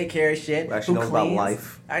how to take care of shit, Who actually who knows cleans, about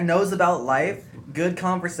life. knows about life, good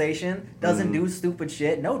conversation, doesn't do stupid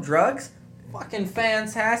shit, no drugs. Fucking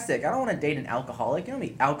fantastic. I don't want to date an alcoholic. You know how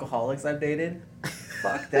many alcoholics I've dated?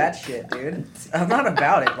 Fuck that shit, dude. I'm not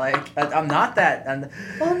about it. Like, I'm not that.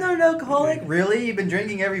 I'm not an alcoholic. Really? You've been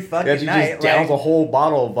drinking every fucking you night. just downs a whole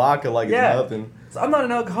bottle of vodka like it's nothing. So I'm not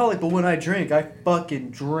an alcoholic, but when I drink, I fucking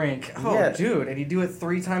drink. Oh, Yeah. dude. And you do it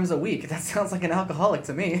 3 times a week. That sounds like an alcoholic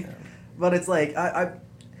to me. But it's like,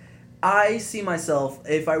 I see myself,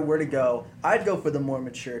 if I were to go, I'd go for the more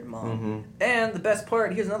matured mom. Mm-hmm. And the best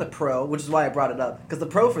part, here's another pro, which is why I brought it up. Because the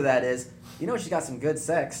pro for that is, you know, she's got some good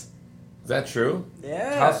sex. Is that true?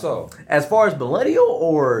 Yeah. How so? As far as millennial,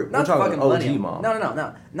 or Not we're the talking fucking OG millennial. mom?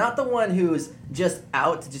 No. Not the one who's just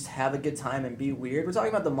out to just have a good time and be weird. We're talking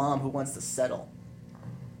about the mom who wants to settle.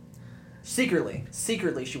 Secretly,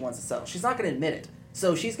 she wants to settle. She's not going to admit it.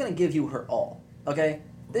 So she's going to give you her all. Okay?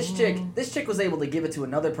 This chick was able to give it to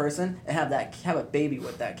another person and have a baby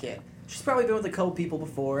with that kid. She's probably been with a couple people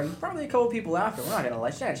before and probably a couple people after. We're not gonna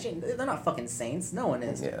lie. They're not fucking saints. No one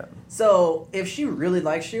is. Yeah. So if she really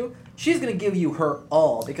likes you, she's gonna give you her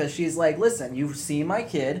all because she's like, listen, you've seen my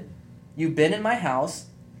kid, you've been in my house,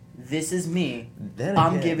 this is me.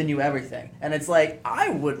 I'm giving you everything. And it's like, I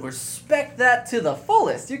would respect that to the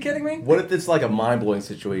fullest. You kidding me? What if it's like a mind-blowing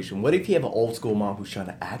situation? What if you have an old school mom who's trying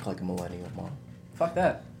to act like a millennial mom? Fuck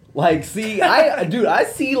that. Like, see, I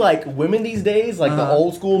see, like, women these days, like, the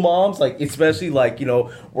old school moms, like, especially, like, you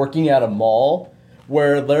know, working at a mall,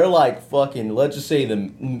 where they're, like, fucking, let's just say,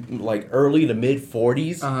 like, early to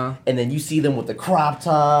mid-40s, and then you see them with the crop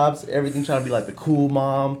tops, everything trying to be, like, the cool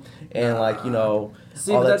mom, and, like, you know,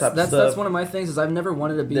 See, all but that type of stuff. that's one of my things is I've never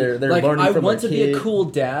wanted to be They're like learning I from want their to be a kid. cool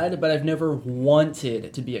dad, but I've never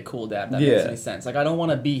wanted to be a cool dad. If that makes any sense. Like I don't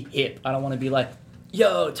want to be hip. I don't want to be like,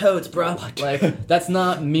 yo, totes, bro. Like that's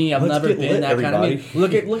not me. I've Let's never get been lit, that kind of. I mean,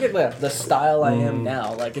 everybody. look at the style I am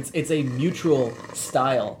now. Like it's a mutual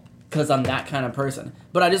style because I'm that kind of person.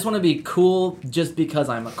 But I just want to be cool just because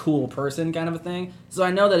I'm a cool person, kind of a thing. So I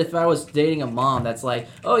know that if I was dating a mom that's like,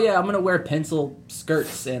 oh yeah, I'm gonna wear pencil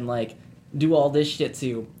skirts and like do all this shit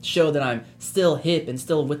to show that I'm still hip and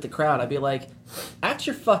still with the crowd, I'd be like, act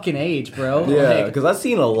your fucking age, bro. Yeah, Like, because I've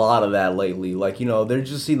seen a lot of that lately. Like, you know, they're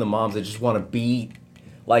just seeing the moms that just want to be,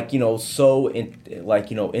 like, you know,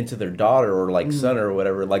 into their daughter or, like, son or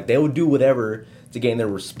whatever. Like, they would do whatever to gain their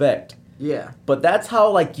respect. yeah. But that's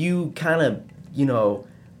how, like, you kind of, you know,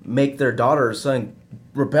 make their daughter or son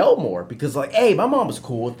rebel more. Because, like, hey, my mom was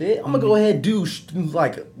cool with it. I'm going to go ahead and do,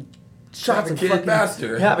 like, shots Have a of kid fucking...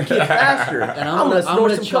 faster. Have a kid faster. And I'm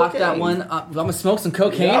gonna chalk that cocaine. one. I'm gonna smoke some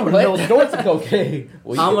cocaine. Yeah, I'm What? going to snort some cocaine.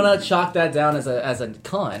 Well, I'm you- gonna chalk that down as a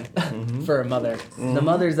con for a mother. The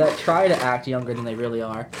mothers that try to act younger than they really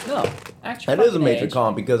are. No, act your That is a fucking major age.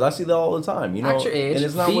 con because I see that all the time. You know, Act your age. and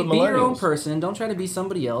it's not be, with be your own millennials. person. Don't try to be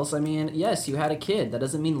somebody else. I mean, yes, you had a kid. That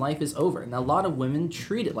doesn't mean life is over. And a lot of women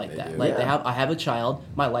treat it like that. do. Like Yeah. I have a child.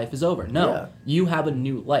 My life is over. No, Yeah. you have a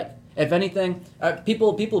new life. If anything,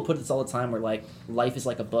 people put this all the time where like life is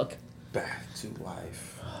like a book. Back to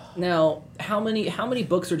life. Now, how many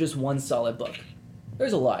books are just one solid book?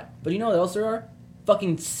 There's a lot. But you know what else there are?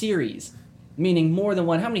 Fucking series. Meaning more than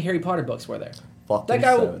one. How many Harry Potter books were there? Fucking That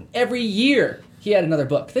guy, 7. every year, he had another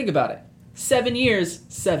book. Think about it. 7 years,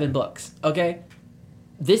 7 books. Okay?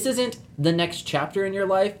 This isn't the next chapter in your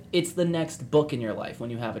life. It's the next book in your life when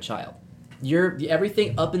you have a child.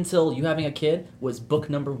 Everything up until you having a kid was book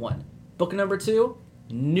number 1. Book number 2,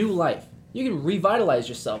 new life. You can revitalize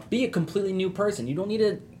yourself. Be a completely new person. You don't need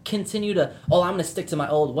to continue to, I'm going to stick to my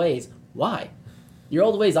old ways. Why? Your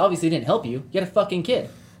old ways obviously didn't help you. You had a fucking kid.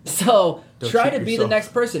 So try to be the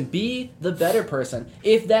next person. Be the better person.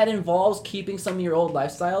 If that involves keeping some of your old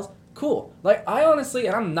lifestyles, cool. Like, I honestly,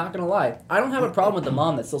 and I'm not going to lie, I don't have a problem with the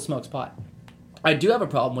mom that still smokes pot. I do have a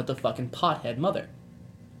problem with the fucking pothead mother.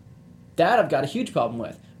 That I've got a huge problem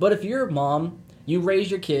with. But if you're a mom, you raise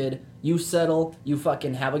your kid, you settle, you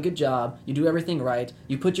fucking have a good job, you do everything right,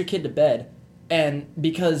 you put your kid to bed, and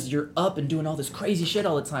because you're up and doing all this crazy shit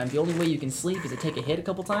all the time, the only way you can sleep is to take a hit a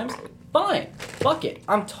couple times, fine. Fuck it.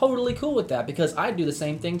 I'm totally cool with that because I do the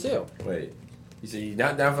same thing too. Wait. You say you're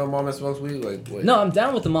not down for a mom that smokes weed? Like, what? No, I'm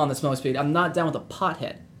down with the mom that smokes weed. I'm not down with a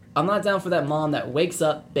pothead. I'm not down for that mom that wakes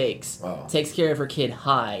up, bakes, takes care of her kid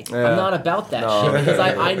high. Yeah. I'm not about that shit because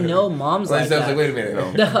I know moms like that. Like, wait a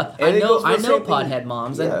minute. No. I know pothead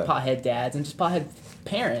moms and pothead dads and just pothead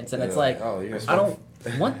parents, and it's like, I don't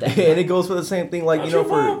want that. And it goes for the same thing, like, you know,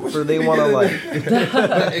 for they want to, like...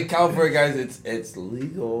 In California, guys, it's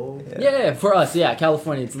legal. Yeah, for us,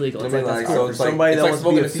 California, it's legal. It's like, so it's somebody that wants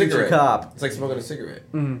to be a future cop. It's like smoking a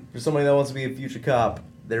cigarette. Mm-hmm. For somebody that wants to be a future cop,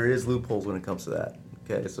 there is loopholes when it comes to that.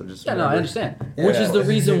 Okay, so just no, I understand. Which is the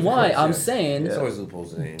reason why I'm saying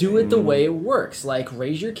do it the way it works. Like,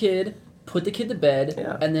 raise your kid, put the kid to bed,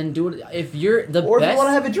 and then do it. If you're the or best... if you want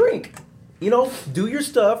to have a drink, you know, do your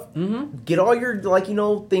stuff, get all your, like, you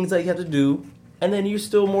know, things that you have to do, and then you're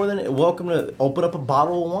still more than welcome to open up a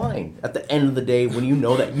bottle of wine at the end of the day when you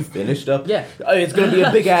know that you finished up. Yeah. It's going to be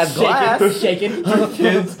a big-ass glass. Shaking. 3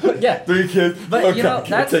 kids. Yeah. 3 kids. But, you know,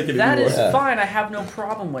 that is fine. I have no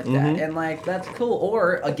problem with that. And, like, that's cool.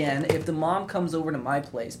 Or, again, if the mom comes over to my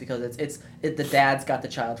place because the dad's got the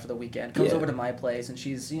child for the weekend, comes over to my place and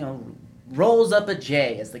she's, you know, rolls up a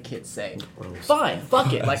J, as the kids say. Fine,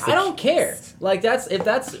 fuck it. Like, I don't care. Like, if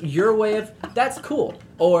that's your way of, that's cool.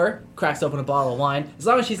 Or cracks open a bottle of wine. As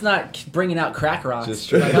long as she's not bringing out crack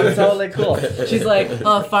rocks. Like, I'm totally cool. She's like,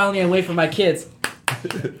 finally I wait for my kids.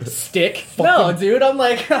 Stick? No, dude. I'm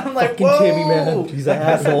like, fucking Timmy, man. He's an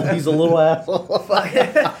asshole. He's a little asshole.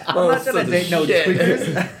 I'm not trying to date no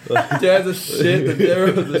tweakers. Dad's a shit. The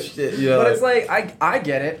Daryl's a shit. Yeah. But it's like, I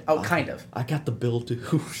get it. Oh, kind of. I got the bill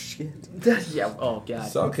too. Shit. Yeah. Oh god.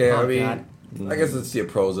 It's okay. I mean, I guess let's see the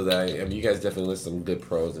pros of that. I mean, you guys definitely list some good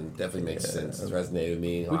pros and definitely makes sense. It's resonated with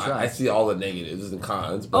me. I see all the negatives and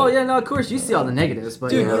cons. But no, of course you see all the negatives,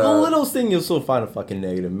 but dude, the littlest thing you'll still find a fucking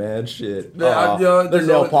negative, man. Shit. Their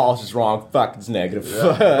nail polish is wrong. Fuck, it's negative.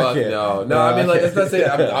 No. I mean, like, it's not saying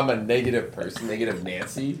I'm a negative person, negative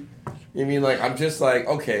Nancy. You mean, like, I'm just like,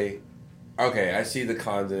 okay, I see the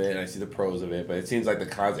cons of it and I see the pros of it, but it seems like the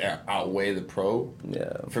cons outweigh the pro.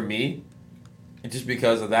 Yeah. For me, just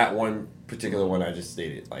because of that one particular one I just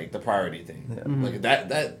stated, like the priority thing. Yeah. Like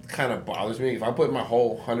that kind of bothers me. If I put my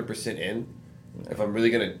whole 100% in, if I'm really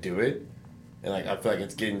gonna do it, and like I feel like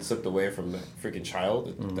it's getting slipped away from the freaking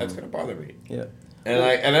child, that's gonna bother me. Yeah. And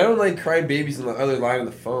I don't like crying babies on the other line of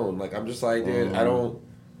the phone. Like I'm just like, dude, I don't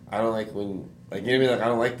like when, like, you know what I mean? Like I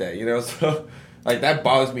don't like that, you know. So like that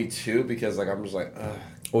bothers me too because like I'm just like,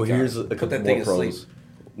 well, here's a couple more pros.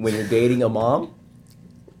 When you're dating a mom,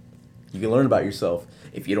 you can learn about yourself.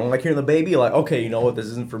 If you don't like hearing the baby, you're like, okay, you know what, this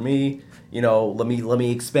isn't for me. You know, let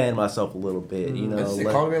me expand myself a little bit. You know,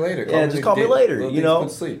 call me later. Call me later. You know,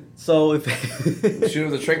 sleep. So if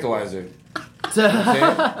shoot with a tranquilizer. Use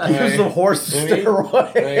the horse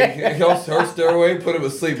steroid. Horse steroid, put him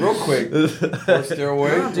asleep real quick. Horse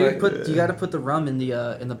steroid. No, dude, you got to put the rum in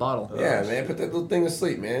the bottle. Yeah, man, put that little thing to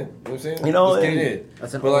sleep, man. You know what I'm saying? You know, just get it in.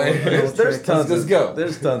 That's an there's tons. Let's go.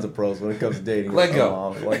 There's tons of pros when it comes to dating. Let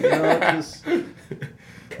go. Like, you know, just.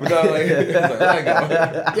 Yeah,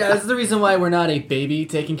 that's the reason why we're not a baby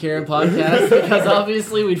taking care of podcast, because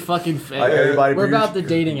obviously we'd fucking fail. We're about the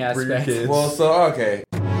dating aspect. Well, so okay.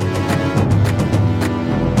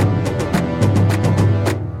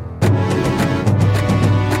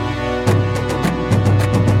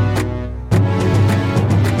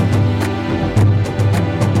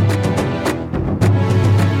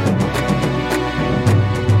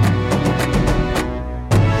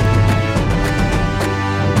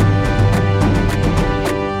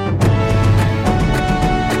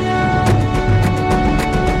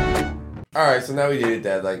 Alright, so now we dated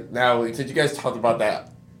that. Like, now, since you guys talked about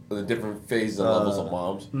that the different phases and levels of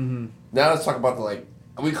moms. Mm-hmm. Now let's talk about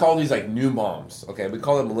we call these like new moms. Okay, we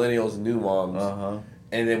call them millennials new moms,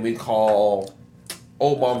 and then we call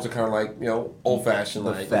old moms are kind of like old fashioned,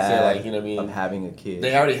 like say like what I mean, of having a kid.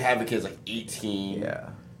 They already have the kids like 18. Yeah.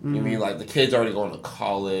 You mean like the kid's already going to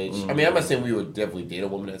college? I mean, I'm not saying we would definitely date a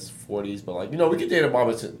woman that's 40s, but like we could date a mom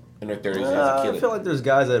that's in her 30s as a kid. I feel like there's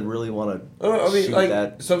guys that really want to. I mean, shoot like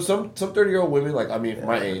that. some 30-year-old women, like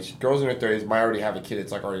my age, girls in their 30s might already have a kid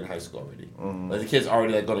that's like already in high school already. Like the kid's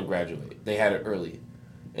already like going to graduate. They had it early,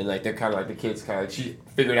 and like they're kind of like the kid's kind of like she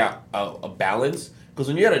figured out a balance. Because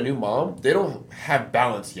when you had a new mom, they don't have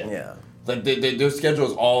balance yet. Yeah. Like their schedule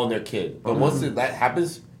is all in their kid. But once that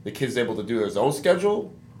happens, the kid's able to do his own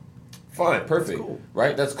schedule. Fine, perfect, That's cool.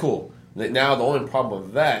 Right? That's cool. Now the only problem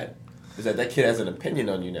with that is that kid has an opinion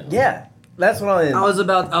on you now. Yeah, that's what I was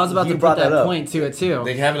about to put that point to it too.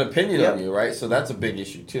 They have an opinion on you, right? So that's a big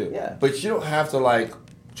issue too. Yeah. But you don't have to like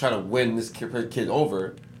try to win this kid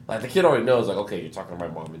over. Like the kid already knows, like, okay, you're talking to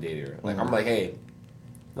my mom and dating her. Like I'm like, hey.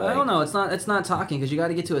 I don't know. It's not talking because you got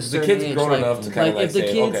to get to a certain the kid's age. grown enough to kind of like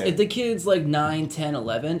if the kid's like 9, 10,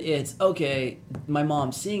 11, it's okay. My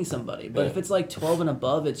mom's seeing somebody, but if it's like 12 and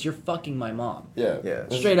above, it's you're fucking my mom. Yeah.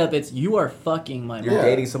 Straight up, it's you are fucking my mom. You're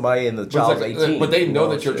dating somebody and the child's 18. But they know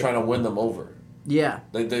that you're trying to win them over. Yeah.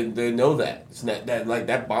 They know that. It's not that like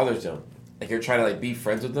that bothers them. Like you're trying to like be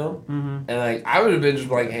friends with them, and like I would have been just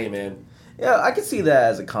like, hey man. Yeah, I can see that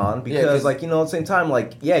as a con because, like, at the same time,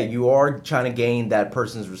 like, yeah, you are trying to gain that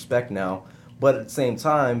person's respect now, but at the same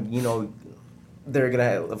time, they're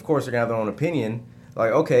gonna of course they're gonna have their own opinion. Like,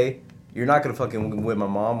 okay, you're not gonna fucking with my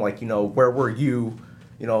mom. Like, where were you?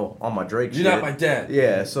 On my Drake shit. You're not my dad.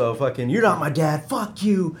 Yeah, so fucking, you're not my dad. Fuck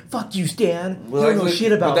you, Stan. You don't know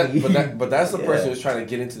shit about me. But that's the person who's trying to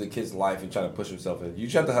get into the kid's life and trying to push himself in. You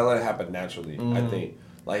just have to let it happen naturally. I think.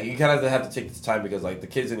 Like, you kind of have to take this time because, like, the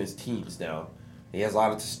kid's in his teens now. He has a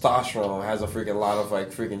lot of testosterone, has a freaking lot of,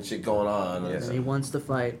 like, freaking shit going on. Yeah. He wants to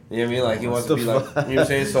fight. You know what I mean? Like, he wants to be, like, you know what I'm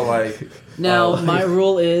saying? So, like... Now, my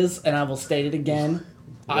rule is, and I will state it again,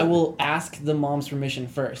 I will ask the mom's permission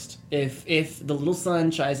first. If the little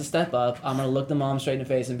son tries to step up, I'm going to look the mom straight in the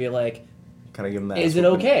face and be like... Can I give him that? Is it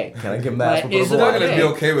okay? Can I give him that? She's not going to be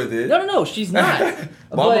okay with it. No, she's not.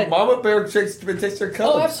 Mama Bear takes her cubs.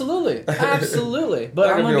 Oh, absolutely. But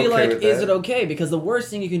I'm going to be like, is it okay? Because the worst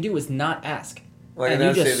thing you can do is not ask. Like, and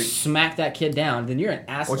you just smack that kid down, then you're an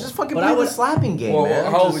asshole. Well, just fucking play the slapping game,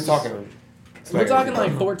 man. How old are we talking? We're talking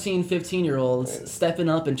like 14, 15-year-olds stepping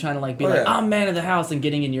up and trying to like be I'm man of the house and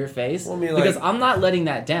getting in your face. Well, I mean, because I'm not letting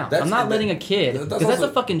that down. I'm not letting a kid, because that's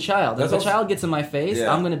a fucking child. If a child gets in my face,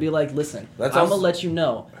 I'm going to be like, listen, I'm going to let you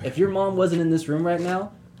know, if your mom wasn't in this room right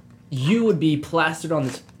now, you would be plastered on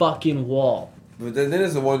this fucking wall. But then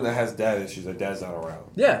there's the one that has dad issues. Their dad's not around.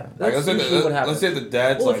 Yeah, that's usually what happens. Let's say the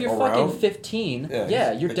dad's if you're fucking 15,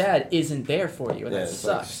 your dad isn't there for you, and that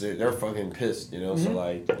sucks. Like, they're fucking pissed, So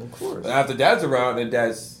like, of course. But after dad's around, and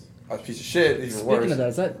dad's a piece of shit. Even worse. Speaking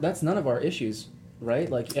of that, that's none of our issues, right?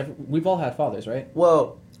 Like we've all had fathers, right?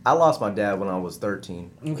 Well, I lost my dad when I was 13.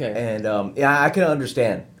 Okay. And I can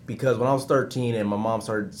understand because when I was 13 and my mom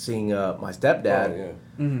started seeing my stepdad,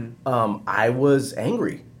 I was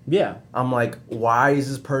angry. Yeah. I'm like, why is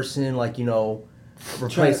this person like,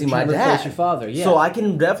 replacing my dad? Replace your father, yeah. So I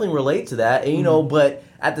can definitely relate to that, and, but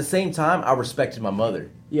at the same time, I respected my mother.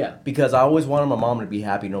 Yeah. Because I always wanted my mom to be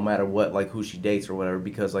happy no matter what, like who she dates or whatever,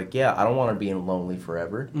 because like, yeah, I don't want her being lonely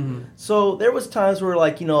forever. Mm-hmm. So there was times where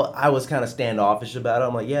like, I was kind of standoffish about it.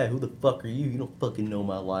 I'm like, yeah, who the fuck are you? You don't fucking know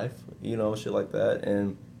my life, shit like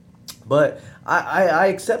that. But I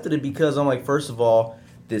accepted it because I'm like, first of all,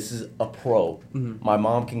 this is a pro. Mm-hmm. My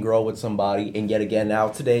mom can grow with somebody, and yet again, now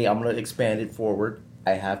today, I'm going to expand it forward.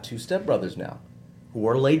 I have 2 stepbrothers now who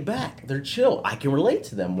are laid back. They're chill. I can relate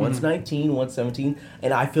to them. One's 19, one's 17,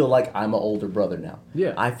 and I feel like I'm an older brother now.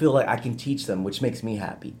 Yeah. I feel like I can teach them, which makes me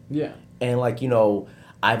happy. Yeah. And like,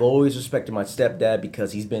 I've always respected my stepdad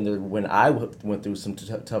because he's been there when I went through some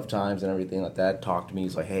tough times and everything like that. Talked to me.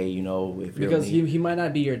 He's like, hey, if you're... Because he might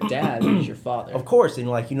not be your dad, but he's your father. Of course. And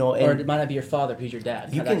like, or it might not be your father, but he's your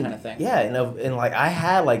dad. That kind of thing. Yeah. And like, I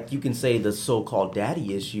had like, you can say the so-called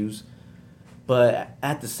daddy issues. But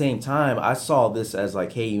at the same time, I saw this as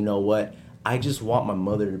like, hey, you know what? I just want my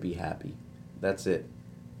mother to be happy. That's it.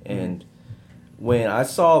 And when I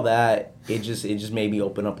saw that, it just made me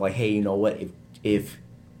open up like, hey, you know what? If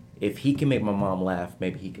he can make my mom laugh,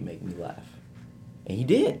 maybe he can make me laugh. And he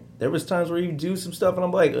did. There was times where he'd do some stuff, and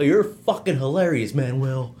I'm like, oh, you're fucking hilarious,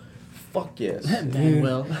 Manuel. Fuck yes.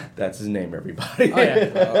 Manuel. That's his name, everybody. Oh yeah.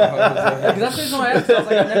 Because that's the reason why I asked. I was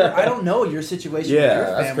like, I don't know your situation with your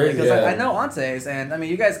that's family crazy, Because yeah. I know aunties, and I mean,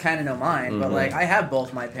 you guys kind of know mine, but like, I have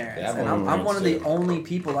both my parents, Yeah, and I'm I'm one of the too. only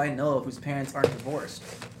people I know of whose parents aren't divorced.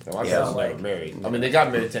 So my Yeah, parents are like- never married. I mean, they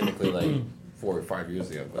got married technically like 4 or 5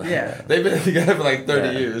 years ago. But Yeah. they've been together for like 30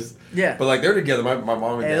 Yeah. years. Yeah. But like they're together. My mom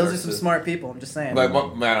and Hey, dad. those are are some just- smart people. I'm just saying. Like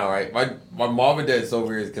man, all right. My mom and dad is so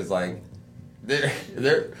weird because like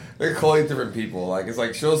they're calling different people. Like it's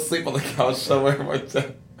like she'll sleep on the couch somewhere. My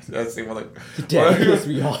dad sleep on the. Dad pisses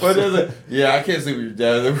me off. But there's a, yeah, I can't sleep with your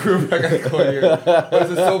dad in the room. I gotta go in here. But it's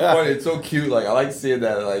just so funny. It's so cute. Like I like seeing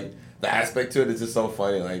that. Like the aspect to it is just so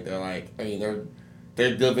funny. Like they're like, I mean, they're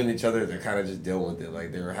living each other. They're kind of just dealing with it.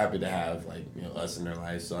 Like they were happy to have like us in their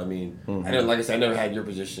life. So I mean, I know, like I said, I never had your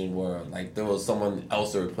position where like there was someone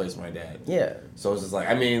else to replace my dad. Yeah. So it's just like,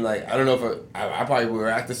 I mean, like I don't know if I probably would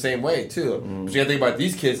react the same way too. But you gotta think about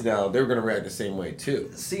these kids now. They're gonna react the same way too.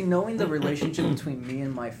 See, knowing the relationship between me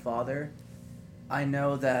and my father, I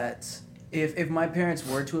know that if my parents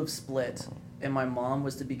were to have split and my mom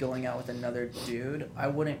was to be going out with another dude, I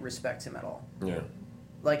wouldn't respect him at all. Yeah.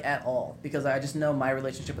 Like, at all. Because I just know my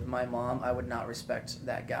relationship with my mom, I would not respect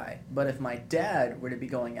that guy. But if my dad were to be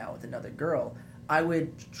going out with another girl, I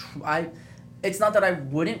would... It's not that I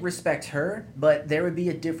wouldn't respect her, but there would be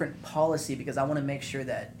a different policy because I want to make sure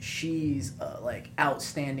that she's a, like,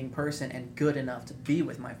 outstanding person and good enough to be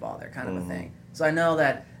with my father, kind of a thing. So I know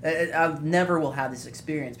that I never will have this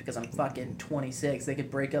experience because I'm fucking 26. They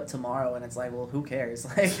could break up tomorrow and it's like, well, who cares?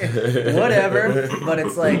 Like, whatever. But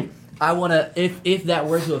it's like... I want to, if that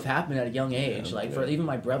were to have happened at a young age, like for even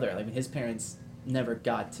my brother, like his parents never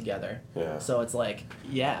got together. Yeah. So it's like,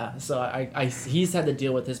 yeah. So he's had to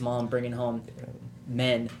deal with his mom bringing home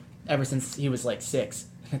men ever since he was like 6.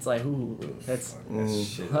 It's like, ooh, that's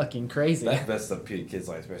shit. fucking crazy. That's messed up kids'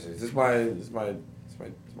 life, especially. Is this my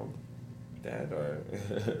dad or?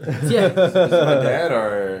 Yeah. Is this my dad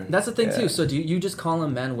or? That's the thing Yeah. too. So do you just call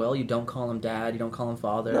him Manuel? You don't call him dad? You don't call him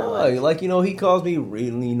father? No, like he calls me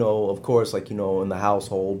really, of course, like in the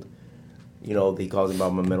household, he calls me by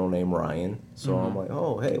my middle name Ryan. So I'm like,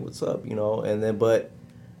 oh hey, what's up, and then but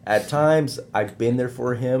at times I've been there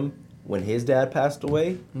for him when his dad passed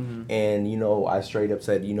away, and I straight up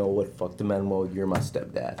said, you know what, fuck the Manuel, you're my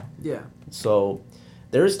stepdad. Yeah. So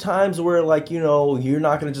there's times where like you're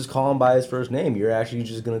not gonna just call him by his first name. You're actually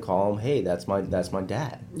just gonna call him, hey, that's my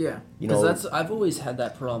dad. Yeah, because I've always had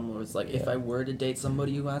that problem where it's like if I were to date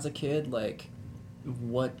somebody who has a kid, like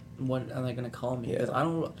what are they gonna call me? Because I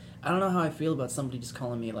don't know how I feel about somebody just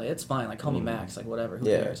calling me like it's fine, like call me Max, like whatever, who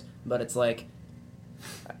cares? But it's like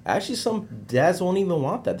actually some dads won't even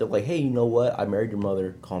want that. They're like, hey, you know what? I married your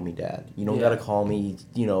mother. Call me dad. You don't gotta call me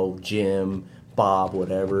Jim, Bob,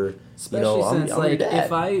 whatever. especially since I'm like your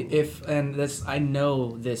dad. I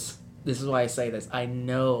know this is why I say this. I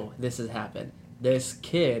know this has happened. This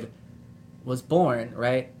kid was born,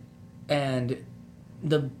 right? And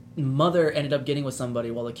the mother ended up getting with somebody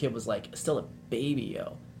while the kid was like still a baby,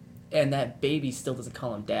 yo. And that baby still doesn't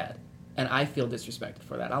call him dad. And I feel disrespected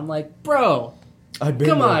for that. I'm like, bro,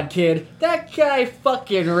 come on, kid. That guy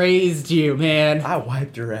fucking raised you, man. I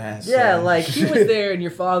wiped your ass. Yeah, son. like he was there and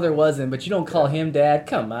your father wasn't, but you don't call him dad.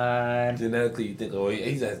 Come on. Genetically, you think, oh,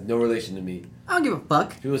 he has no relation to me. I don't give a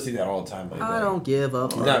fuck. People see that all the time. Like I that. don't give a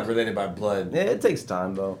He's fuck. not related by blood. Yeah, it takes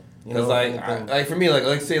time though. Because like for me,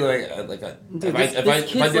 like say Dude, if this I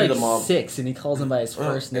kid's dated like a mom. 6 and he calls him by his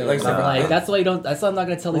first name. like, I'm so- like, that's why you don't. That's why I'm not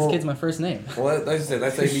gonna tell these kids my first name. Well, like I said,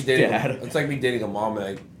 that's like me dating. Dad. It's like me dating a mom,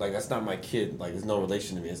 and like that's not my kid. Like there's no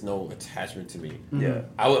relation to me. There's no attachment to me. Yeah.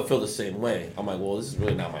 I would feel the same way. I'm like, well, this is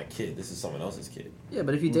really not my kid. This is someone else's kid. Yeah,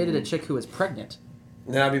 but if you dated a chick who was pregnant,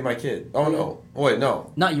 Then I'd be my kid. Oh no! Oh, wait,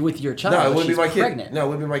 no. not you with your child, No, it but wouldn't she's be my kid. pregnant. No, it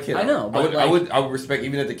wouldn't be my kid. I know, but I would respect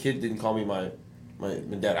even if the kid didn't call me my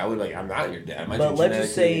dad. I would like, I'm not your dad. But let's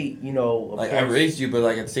just say, of like I course- raised you, but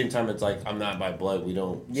like at the same time, it's like I'm not by blood. We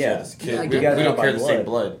don't. Yeah. share this kid. Yeah, I we get we that. don't By carry the same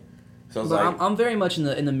blood. blood. So it's But like I'm very much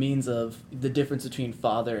in the means of the difference between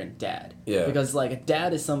father and dad. Yeah. Because like a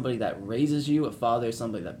dad is somebody that raises you, a father is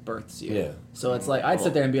somebody that births you. Yeah. So it's like I'd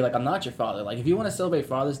sit there and be like, I'm not your father. Like if you want to celebrate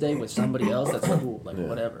Father's Day with somebody else, that's cool. Like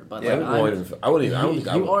whatever. But yeah, like I wouldn't even. I don't think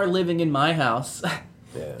I you would. are living in my house,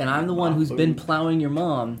 Yeah. and I'm the one who's been plowing your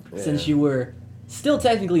mom since Yeah. you were still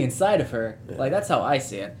technically inside of her. Like that's how I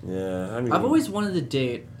see it. Yeah, I mean, I've always wanted to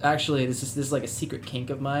date. Actually, this is like a secret kink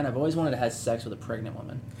of mine. I've always wanted to have sex with a pregnant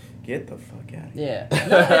woman. Get the fuck out of Yeah,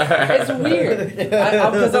 no, it's weird.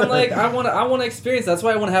 Because I'm like, I want to experience. That's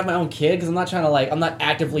why I want to have my own kid. Because I'm not trying to I'm not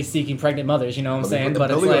actively seeking pregnant mothers. You know what I'm saying?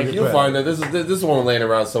 But it's like you'll find that this is one laying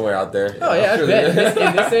around somewhere out there. Oh yeah, I bet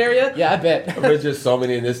in this area. Yeah, I bet. There's just so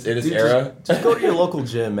many in this era. Just go to your local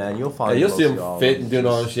gym, man. You'll find. You'll see them fit and doing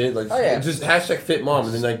all that shit. Like, just hashtag fit mom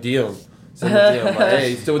and then DM. Send the DM. Like,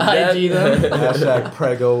 hey, you still with dad? IG them. Hashtag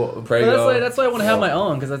Prego. That's why I want to have my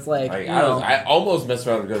own because it's like I almost messed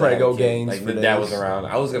around with Prego gains. Like the dad was around.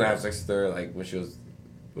 I was gonna have sex with her like when she was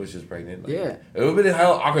pregnant. Like, yeah, it would have been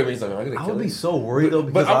hell awkward. I'm gonna kill her. I would be so worried though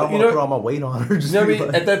because I don't want to put all my weight on her. You know what I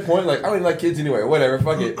mean? At that point, like I don't even like kids anyway. Whatever,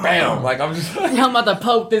 fuck it, bam. Like I'm just. I'm about to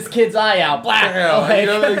poke this kid's eye out. Black. You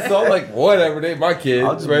know what I mean? So like whatever, they my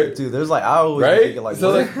kids, right? Dude, there's like I always thinking like.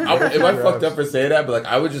 So like, am I fucked up for saying that? But like,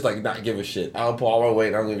 I would just like not give a shit. I'll pull all my weight.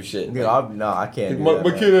 And I don't give a shit. Yeah, I can't. Do my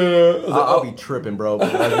that, kid. I'll be tripping, bro.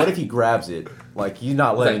 Like, what if he grabs it? Like he's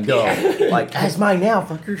not letting go. Like that's mine now,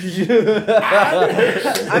 fucker.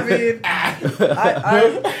 I mean,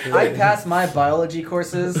 I passed my biology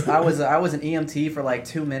courses. I was an EMT for like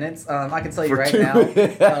 2 minutes. I can tell you right now,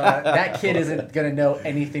 that kid isn't gonna know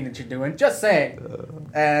anything that you're doing. Just saying.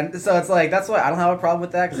 And so it's like that's why I don't have a problem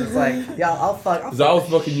with that because it's like I'll fuck. Because I was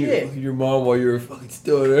fucking your mom while you were fucking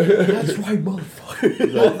still there. That's right,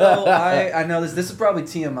 motherfucker. Although I know this is probably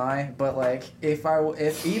TMI, but like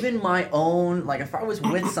if even my own. Like, if I was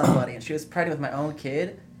with somebody and she was pregnant with my own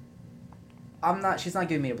kid, she's not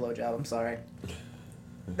giving me a blowjob. I'm sorry.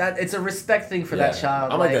 It's a respect thing for that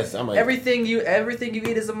child. Everything you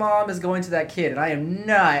eat as a mom is going to that kid, and I am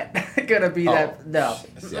not gonna be that. No.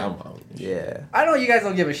 See, yeah. I know you guys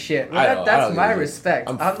don't give a shit. That's my respect.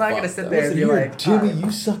 I'm not gonna sit there and be like, Jimmy,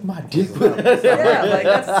 you suck my dick. Yeah, like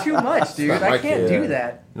that's too much, dude. I can't do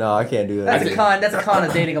that. No, I can't do that. That's a con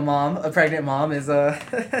of dating a pregnant mom is Yeah,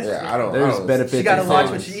 I don't. There's benefits. She gotta watch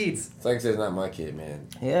what she eats. It's like I said, it's not my kid, man.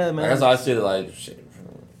 Yeah, man. That's all I said. Like shit.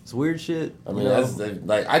 It's weird shit. I mean, that's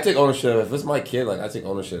like I take ownership. If it's my kid, like I take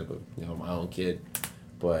ownership of my own kid.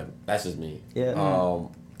 But that's just me. Yeah.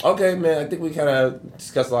 Okay, man. I think we kind of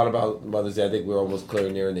discussed a lot about Mother's Day. I think we're almost clear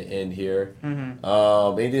nearing the end here.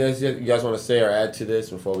 Mm-hmm. Anything else you guys want to say or add to this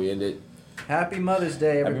before we end it? Happy Mother's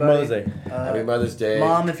Day, everybody. Happy Mother's Day. Happy Mother's Day.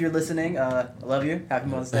 Mom, if you're listening, I love you. Happy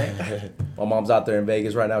Mother's Day. My mom's out there in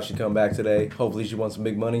Vegas right now. She come back today. Hopefully she wants some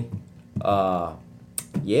big money.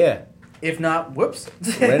 Yeah. If not, whoops.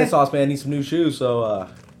 Renaissance man needs some new shoes, so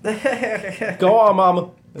go on,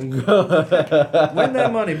 mama. Win that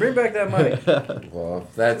money. Bring back that money. Well,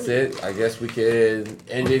 that's it. I guess we can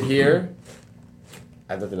end it here.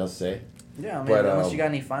 I have nothing else to say. Yeah, I mean, unless you got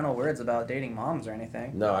any final words about dating moms or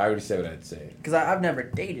anything. No, I already said what I'd say. Because I've never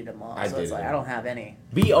dated a mom, so it's like I don't have any.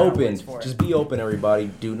 Be open. Just be open,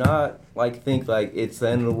 everybody. Do not think like it's the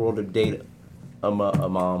end of the world to date a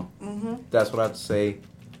mom. Mm-hmm. That's what I have to say.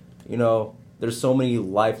 There's so many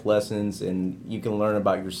life lessons, and you can learn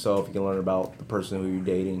about yourself. You can learn about the person who you're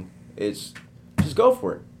dating. Just go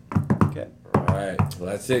for it. Okay. All right.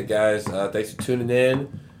 Well, that's it, guys. Thanks for tuning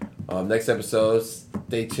in. Next episode,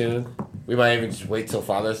 stay tuned. We might even just wait till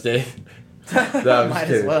Father's Day. No, might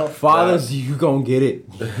as well. Fathers, you gonna get it.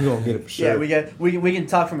 You gonna get it for sure. Yeah, we can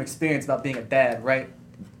talk from experience about being a dad, right?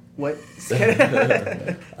 What?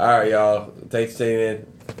 All right, y'all. Thanks for tuning in.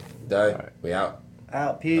 Right. We out.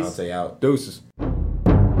 Out. Peace. I'll say out. Deuces.